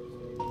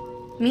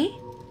 Me?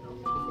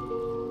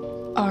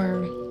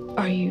 Are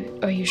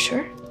you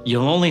sure?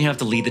 You'll only have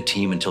to lead the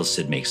team until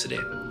Sid makes it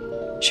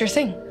in. Sure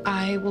thing.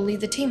 I will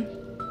lead the team.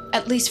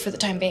 At least for the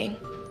time being.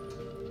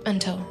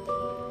 Until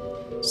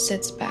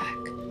Sid's back.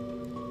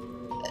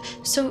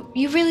 So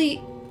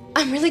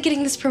I'm really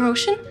getting this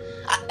promotion?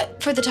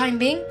 For the time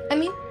being, I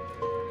mean?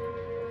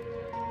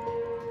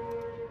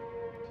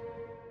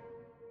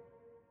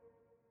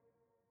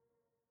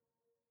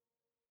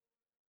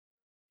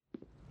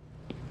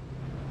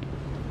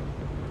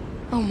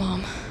 Oh,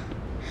 Mom.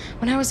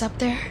 When I was up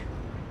there,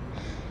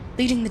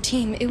 leading the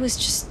team, it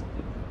was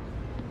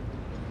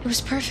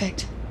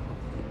perfect.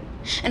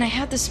 And I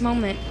had this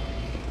moment,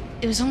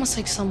 it was almost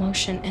like slow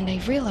motion, and I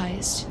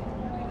realized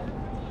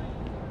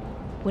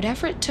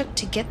whatever it took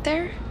to get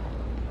there,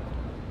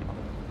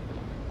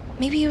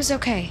 maybe it was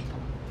okay.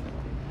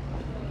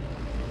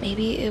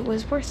 Maybe it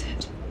was worth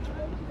it.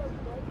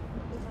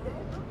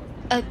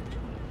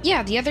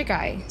 Yeah, the other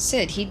guy,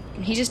 Sid, he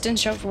just didn't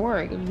show up for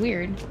work. It was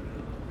weird.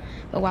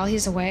 But while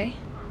he's away,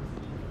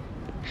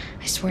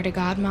 I swear to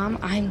God, Mom,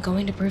 I'm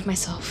going to prove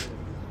myself.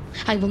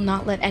 I will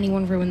not let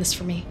anyone ruin this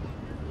for me.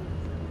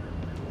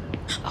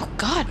 Oh,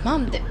 God,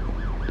 Mom,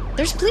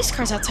 there's police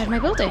cars outside my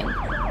building.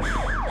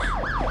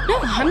 No,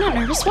 I'm not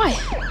nervous. Why?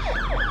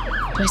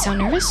 Do I sound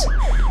nervous?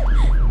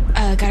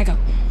 Gotta go.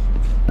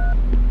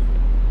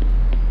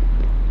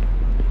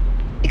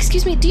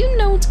 Excuse me, do you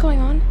know what's going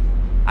on?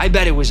 I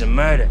bet it was a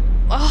murder.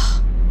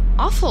 Ugh,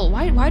 awful.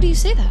 Why do you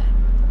say that?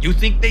 You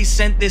think they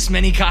sent this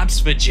many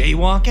cops for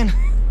jaywalking?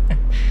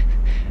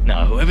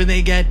 No, whoever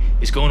they get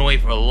is going away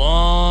for a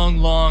long,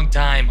 long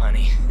time,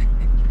 honey.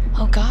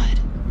 Oh, God.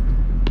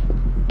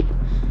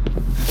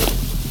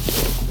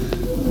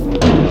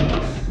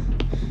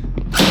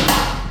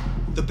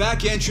 The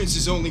back entrance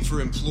is only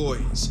for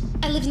employees.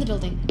 I live in the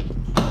building.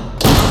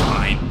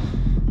 Fine.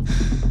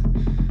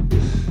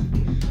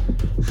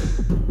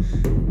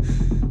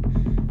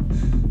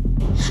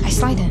 I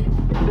slide in.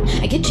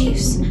 I get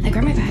Jeeves, I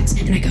grab my bags,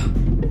 and I go.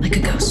 Like a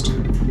ghost.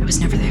 I was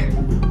never there.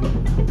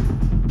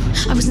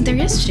 I wasn't there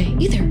yesterday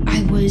either.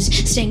 I was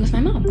staying with my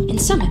mom in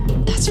Summit.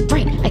 That's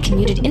right. I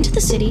commuted into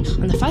the city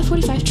on the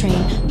 5:45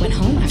 train, went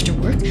home after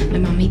work. My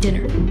mom made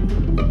dinner.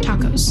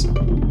 Tacos.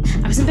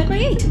 I was in bed by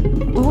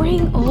 8.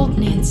 Boring old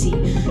Nancy.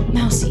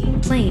 Mousy,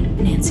 plain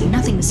Nancy.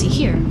 Nothing to see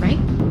here, right?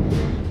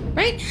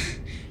 Right?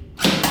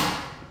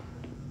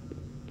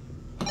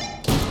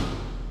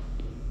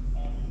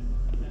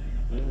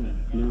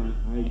 No,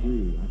 I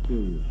agree. I feel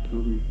you.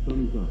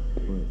 Something's up,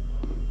 but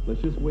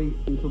let's just wait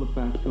until the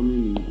facts come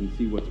in and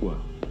see what's what.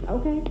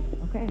 Okay.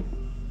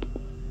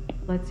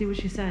 Let's see what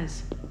she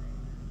says.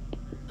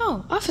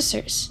 Oh,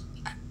 officers.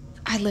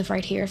 I live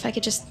right here. If I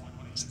could just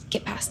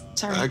get past.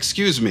 Sorry.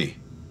 Excuse me.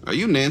 Are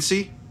you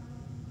Nancy?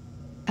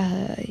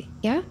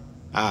 Yeah?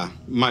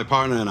 My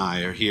partner and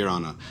I are here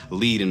on a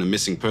lead in a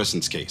missing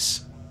persons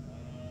case.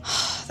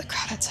 The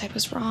crowd outside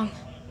was wrong.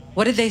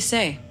 What did they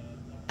say?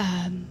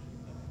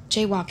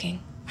 Jaywalking.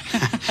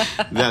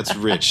 That's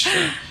Rich.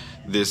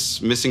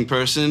 This missing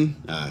person,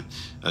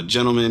 a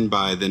gentleman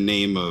by the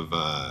name of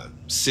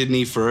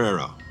Sidney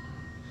Ferrero.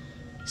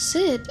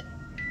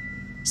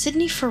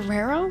 Sidney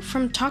Ferrero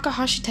from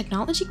Takahashi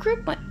Technology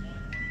Group? What?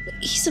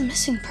 He's a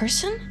missing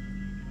person?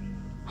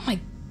 Oh my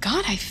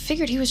God, I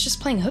figured he was just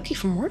playing hooky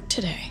from work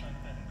today.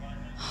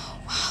 Oh,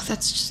 wow,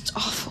 that's just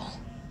awful.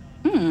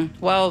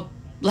 Well,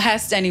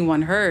 last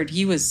anyone heard,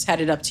 he was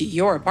headed up to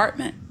your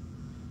apartment.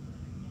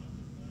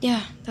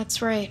 Yeah,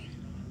 that's right.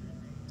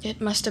 It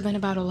must have been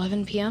about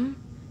 11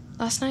 p.m.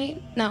 last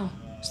night? No,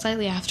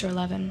 slightly after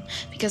 11,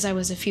 because I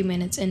was a few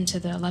minutes into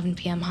the 11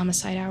 p.m.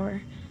 homicide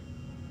hour.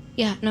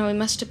 Yeah, no, it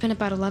must have been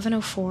about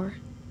 11:04.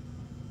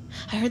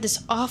 I heard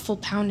this awful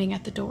pounding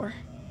at the door.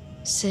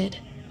 Sid,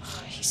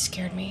 he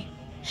scared me.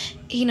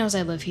 He knows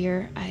I live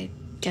here. I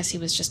guess he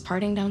was just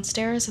partying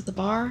downstairs at the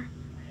bar.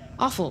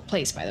 Awful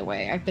place, by the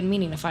way. I've been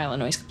meaning to file a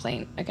noise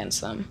complaint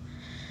against them.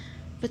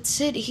 But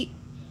Sid, he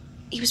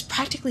was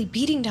practically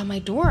beating down my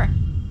door.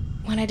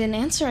 When I didn't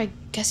answer, I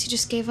guess he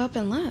just gave up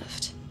and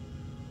left.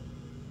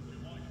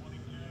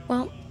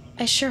 Well,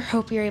 I sure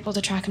hope you're able to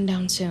track him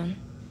down soon.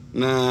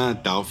 Nah,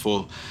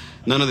 doubtful.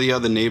 None of the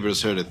other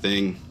neighbors heard a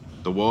thing.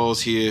 The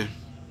walls here,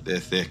 they're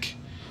thick.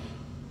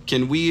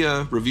 Can we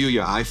review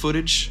your eye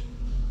footage?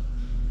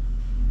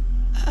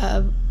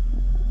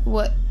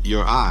 What?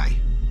 Your eye.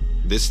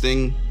 This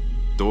thing,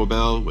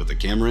 doorbell with a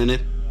camera in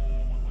it.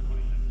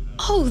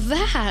 Oh,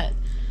 that!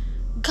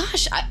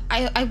 Gosh,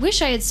 I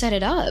wish I had set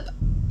it up.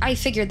 I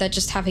figured that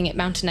just having it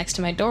mounted next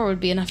to my door would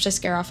be enough to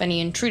scare off any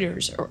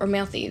intruders or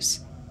mail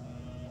thieves.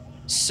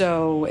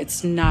 So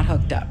it's not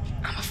hooked up?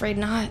 I'm afraid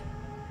not.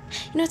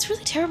 You know, it's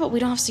really terrible we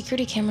don't have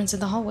security cameras in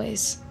the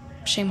hallways.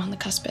 Shame on the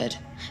Cuspid.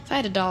 If I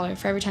had $1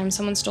 for every time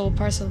someone stole a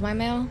parcel of my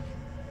mail.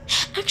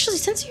 Actually,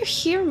 since you're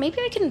here, maybe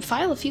I can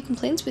file a few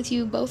complaints with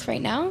you both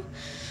right now.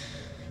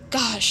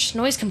 Gosh,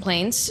 noise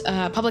complaints,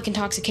 public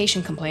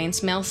intoxication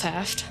complaints, mail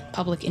theft,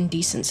 public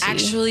indecency.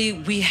 Actually,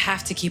 we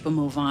have to keep a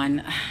move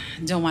on.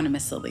 Don't want to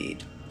miss the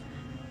lead.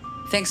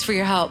 Thanks for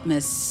your help,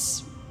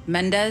 Miss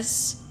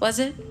Mendez, was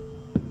it?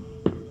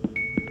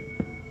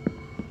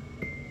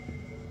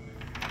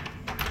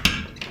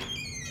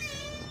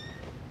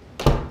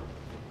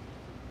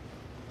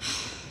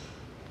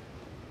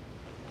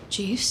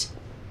 Jeeves?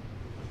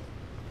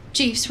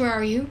 Jeeves, where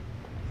are you?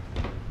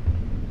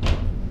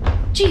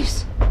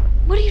 Jeeves,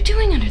 what are you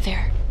doing under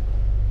there?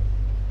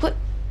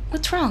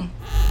 What's wrong?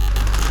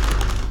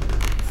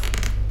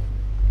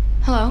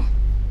 Hello?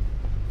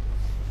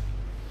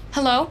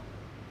 Hello?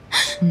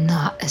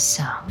 Not a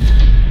sound.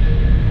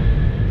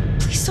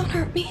 Please don't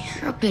hurt me.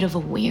 You're a bit of a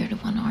weird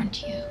one,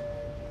 aren't you?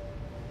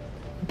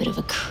 A bit of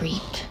a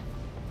creep.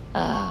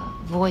 A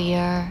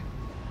voyeur.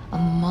 A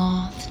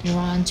moth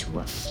drawn to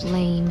a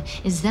flame.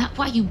 Is that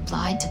why you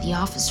lied to the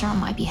officer on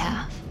my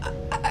behalf?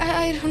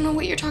 I don't know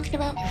what you're talking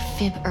about. Your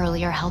fib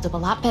earlier held up a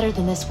lot better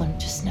than this one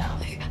just now.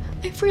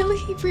 I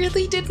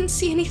really didn't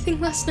see anything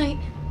last night.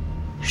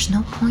 There's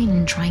no point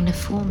in trying to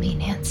fool me,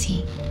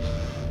 Nancy.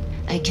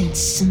 I can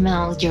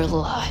smell your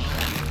lie.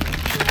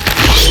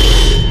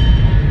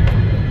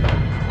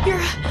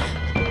 You're...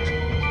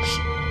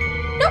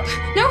 Nope,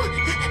 no,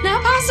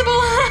 not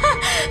possible.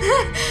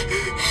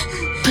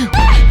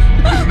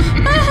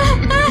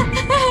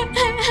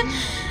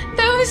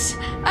 Those,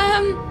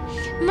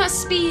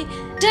 must be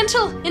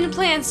dental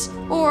implants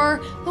or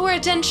a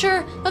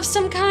denture of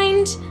some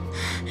kind,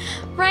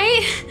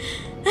 right?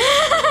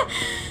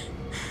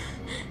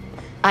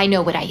 I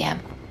know what I am.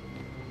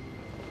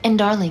 And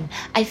darling,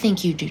 I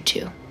think you do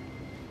too.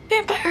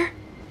 Vampire.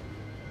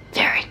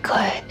 Very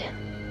good.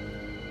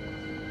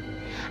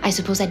 I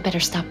suppose I'd better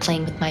stop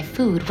playing with my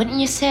food, wouldn't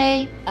you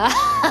say?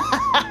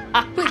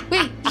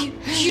 Wait,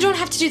 you don't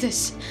have to do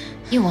this.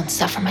 You won't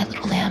suffer, my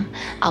little lamb.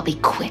 I'll be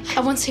quick.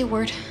 I won't say a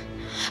word.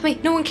 I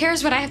mean, no one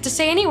cares what I have to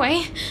say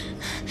anyway.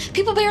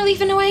 People barely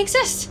even know I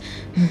exist.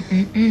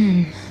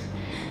 You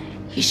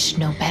should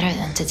know better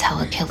than to tell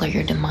a killer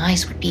your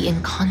demise would be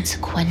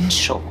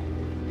inconsequential.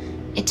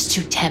 It's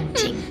too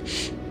tempting.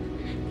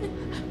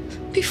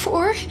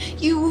 Before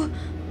you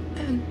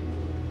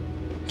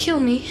kill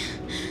me,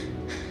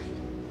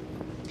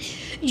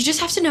 you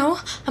just have to know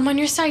I'm on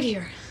your side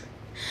here.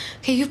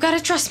 Okay, you've got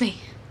to trust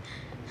me.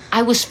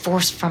 I was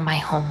forced from my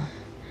home.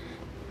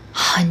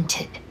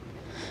 Hunted.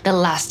 The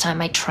last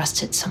time I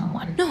trusted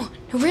someone. No,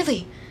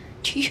 really.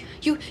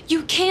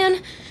 You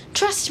can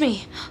trust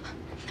me.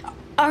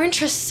 Our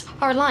interests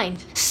are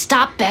aligned.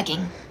 Stop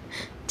begging.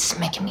 It's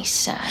making me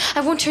sad.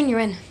 I won't turn you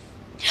in.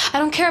 I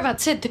don't care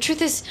about Sid. The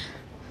truth is,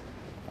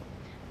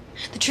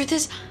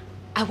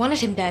 I wanted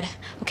him dead,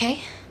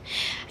 okay?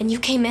 And you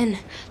came in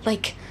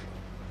like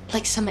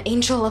some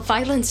angel of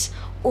violence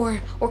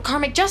or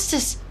karmic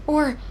justice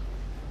or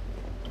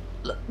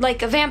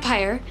like a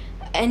vampire,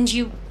 and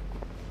you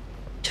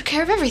took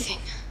care of everything.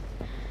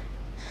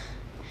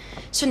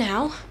 So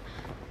now,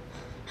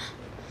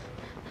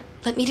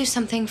 let me do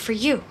something for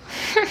you.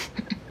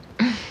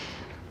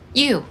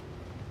 You.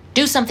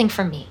 Do something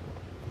for me.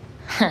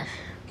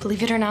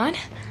 Believe it or not,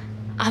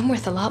 I'm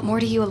worth a lot more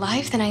to you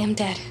alive than I am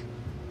dead.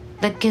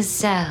 The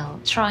gazelle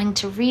trying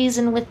to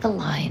reason with the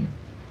lion.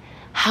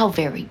 How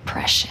very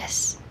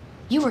precious.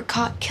 You were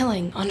caught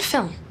killing on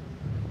film.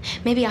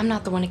 Maybe I'm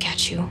not the one to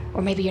catch you,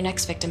 or maybe your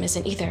next victim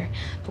isn't either.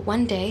 But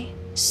one day,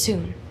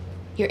 soon,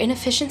 your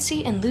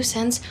inefficiency and loose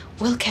ends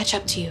will catch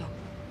up to you.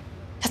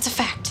 That's a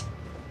fact.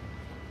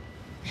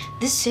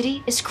 This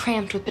city is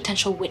crammed with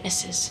potential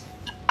witnesses.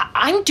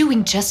 I'm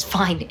doing just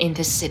fine in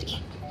this city.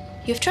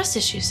 You have trust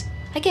issues.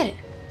 I get it.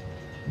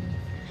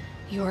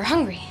 You're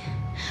hungry.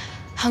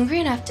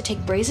 Hungry enough to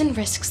take brazen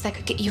risks that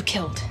could get you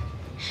killed.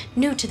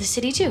 New to the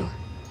city, too.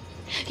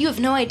 You have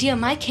no idea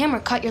my camera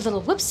caught your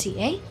little whoopsie,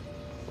 eh?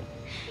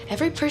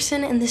 Every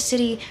person in this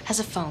city has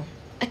a phone,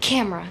 a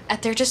camera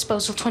at their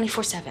disposal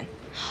 24/7.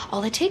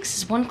 All it takes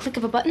is one click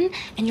of a button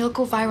and you'll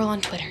go viral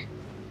on Twitter.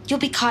 You'll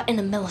be caught in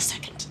a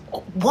millisecond.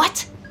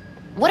 What?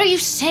 What are you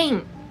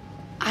saying?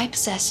 I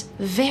possess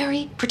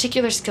very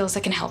particular skills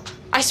that can help.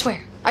 I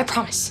swear. I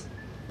promise.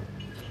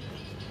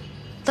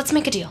 Let's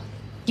make a deal.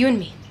 You and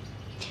me.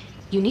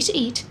 You need to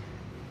eat,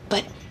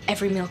 but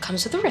every meal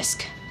comes with a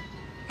risk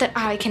that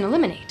I can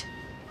eliminate.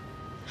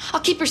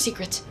 I'll keep your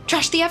secrets,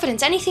 trash the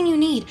evidence, anything you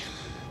need.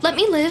 Let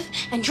me live,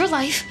 and your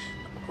life,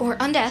 or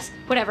undeath,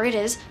 whatever it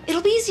is,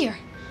 it'll be easier.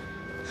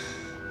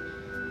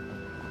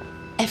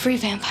 Every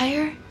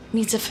vampire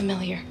needs a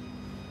familiar.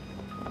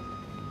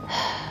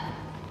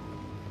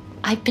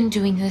 I've been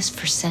doing this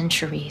for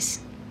centuries.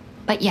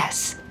 But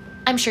yes,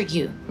 I'm sure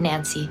you,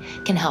 Nancy,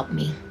 can help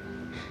me.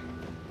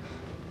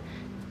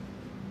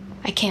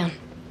 I can.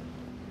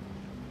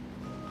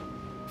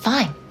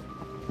 Fine.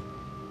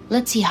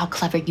 Let's see how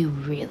clever you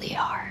really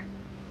are.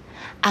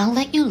 I'll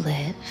let you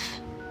live,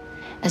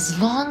 as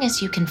long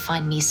as you can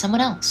find me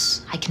someone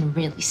else I can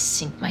really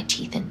sink my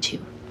teeth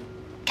into.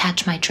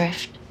 Catch my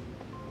drift?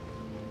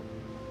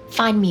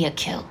 Find me a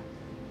kill.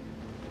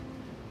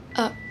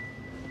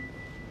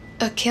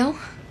 A kill?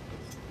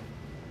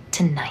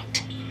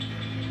 Tonight.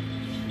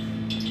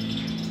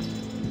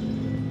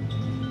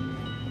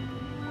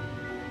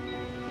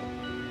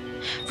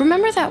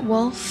 Remember that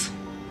wolf?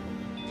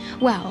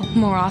 Well,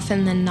 more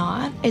often than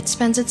not, it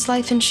spends its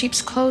life in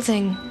sheep's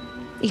clothing,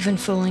 even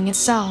fooling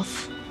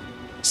itself,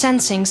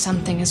 sensing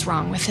something is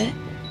wrong with it,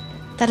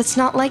 that it's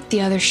not like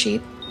the other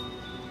sheep.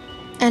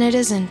 And it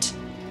isn't.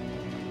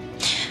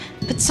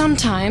 But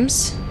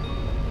sometimes,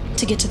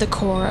 to get to the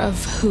core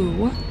of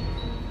who,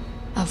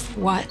 of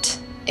what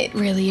it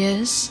really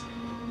is,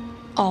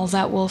 all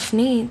that wolf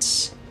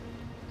needs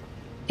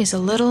is a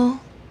little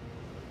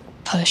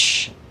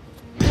push.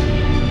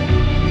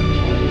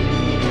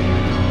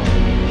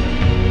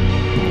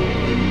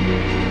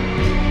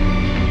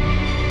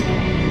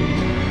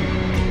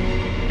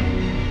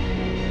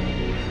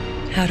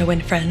 How to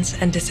Win Friends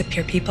and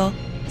Disappear People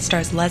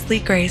stars Leslie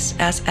Grace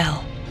as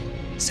Elle,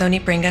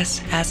 Sony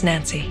Bringas as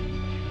Nancy,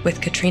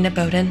 with Katrina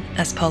Bowden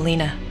as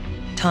Paulina,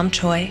 Tom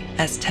Choi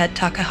as Ted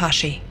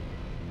Takahashi,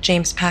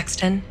 James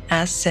Paxton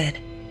as Sid.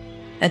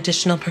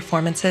 Additional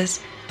performances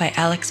by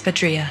Alex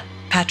Badria,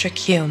 Patrick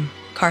Hume,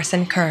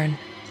 Carson Kern,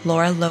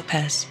 Laura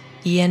Lopez,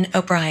 Ian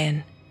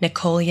O'Brien,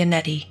 Nicole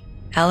Yannetti,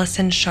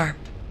 Allison Sharp,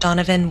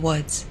 Donovan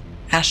Woods,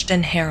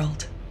 Ashton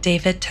Harold,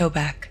 David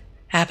Toback,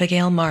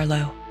 Abigail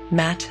Marlowe,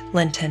 Matt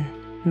Linton,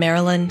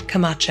 Marilyn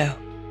Camacho.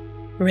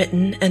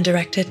 Written and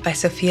directed by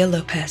Sophia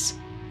Lopez.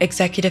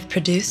 Executive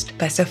produced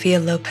by Sophia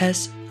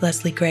Lopez,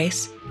 Leslie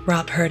Grace,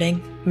 Rob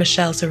Herding,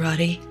 Michelle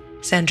Zarati,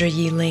 Sandra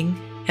Yi Ling,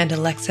 and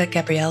Alexa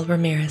Gabrielle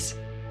Ramirez.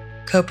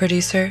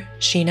 Co-producer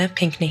Sheena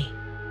Pinkney.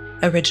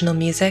 Original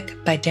music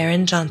by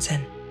Darren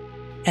Johnson.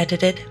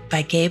 Edited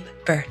by Gabe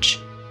Birch.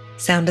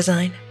 Sound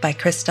design by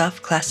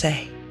Christophe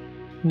Classe.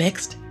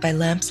 Mixed by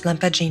Lamps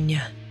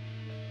Lampagina.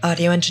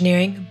 Audio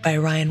engineering by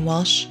Ryan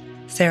Walsh,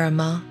 Sarah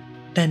Ma,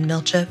 Ben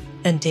Milchev,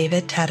 and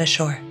David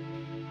Tadashore.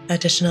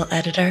 Additional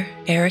editor,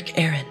 Eric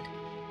Aaron.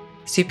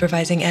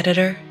 Supervising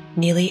editor,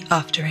 Neely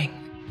Oftering.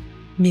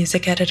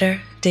 Music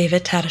editor,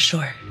 David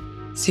Tadashore.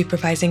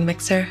 Supervising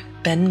mixer,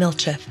 Ben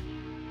Milchev.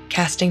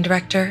 Casting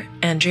director,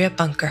 Andrea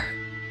Bunker.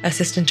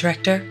 Assistant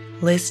director,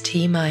 Liz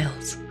T.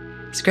 Miles.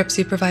 Script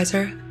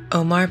supervisor,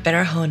 Omar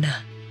Berahona.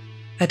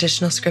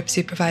 Additional script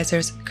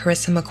supervisors,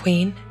 Carissa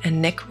McQueen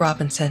and Nick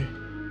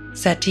Robinson.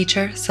 Set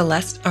teacher,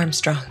 Celeste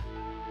Armstrong.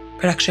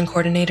 Production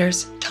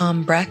coordinators,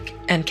 Tom Breck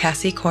and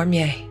Cassie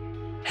Cormier.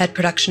 Head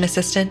production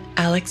assistant,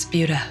 Alex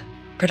Buda.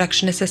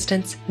 Production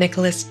assistants,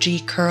 Nicholas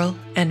G. Curl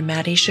and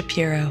Maddie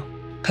Shapiro.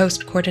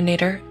 Post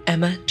coordinator,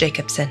 Emma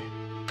Jacobson.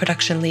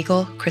 Production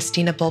legal,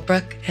 Christina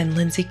Bulbrook and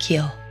Lindsay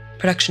Keel.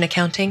 Production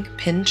accounting,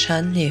 Pin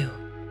Chun Liu.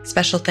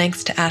 Special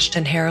thanks to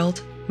Ashton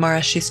Harold,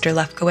 Mara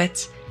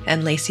Schuster-Lefkowitz,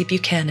 and Lacey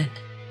Buchanan.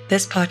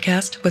 This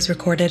podcast was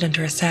recorded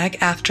under a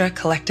SAG-AFTRA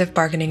collective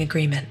bargaining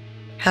agreement.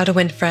 How to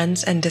Win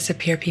Friends and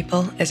Disappear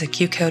People is a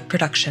Q-Code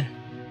production.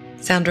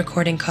 Sound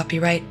recording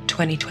copyright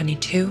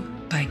 2022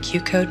 by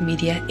Q-Code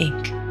Media,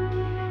 Inc.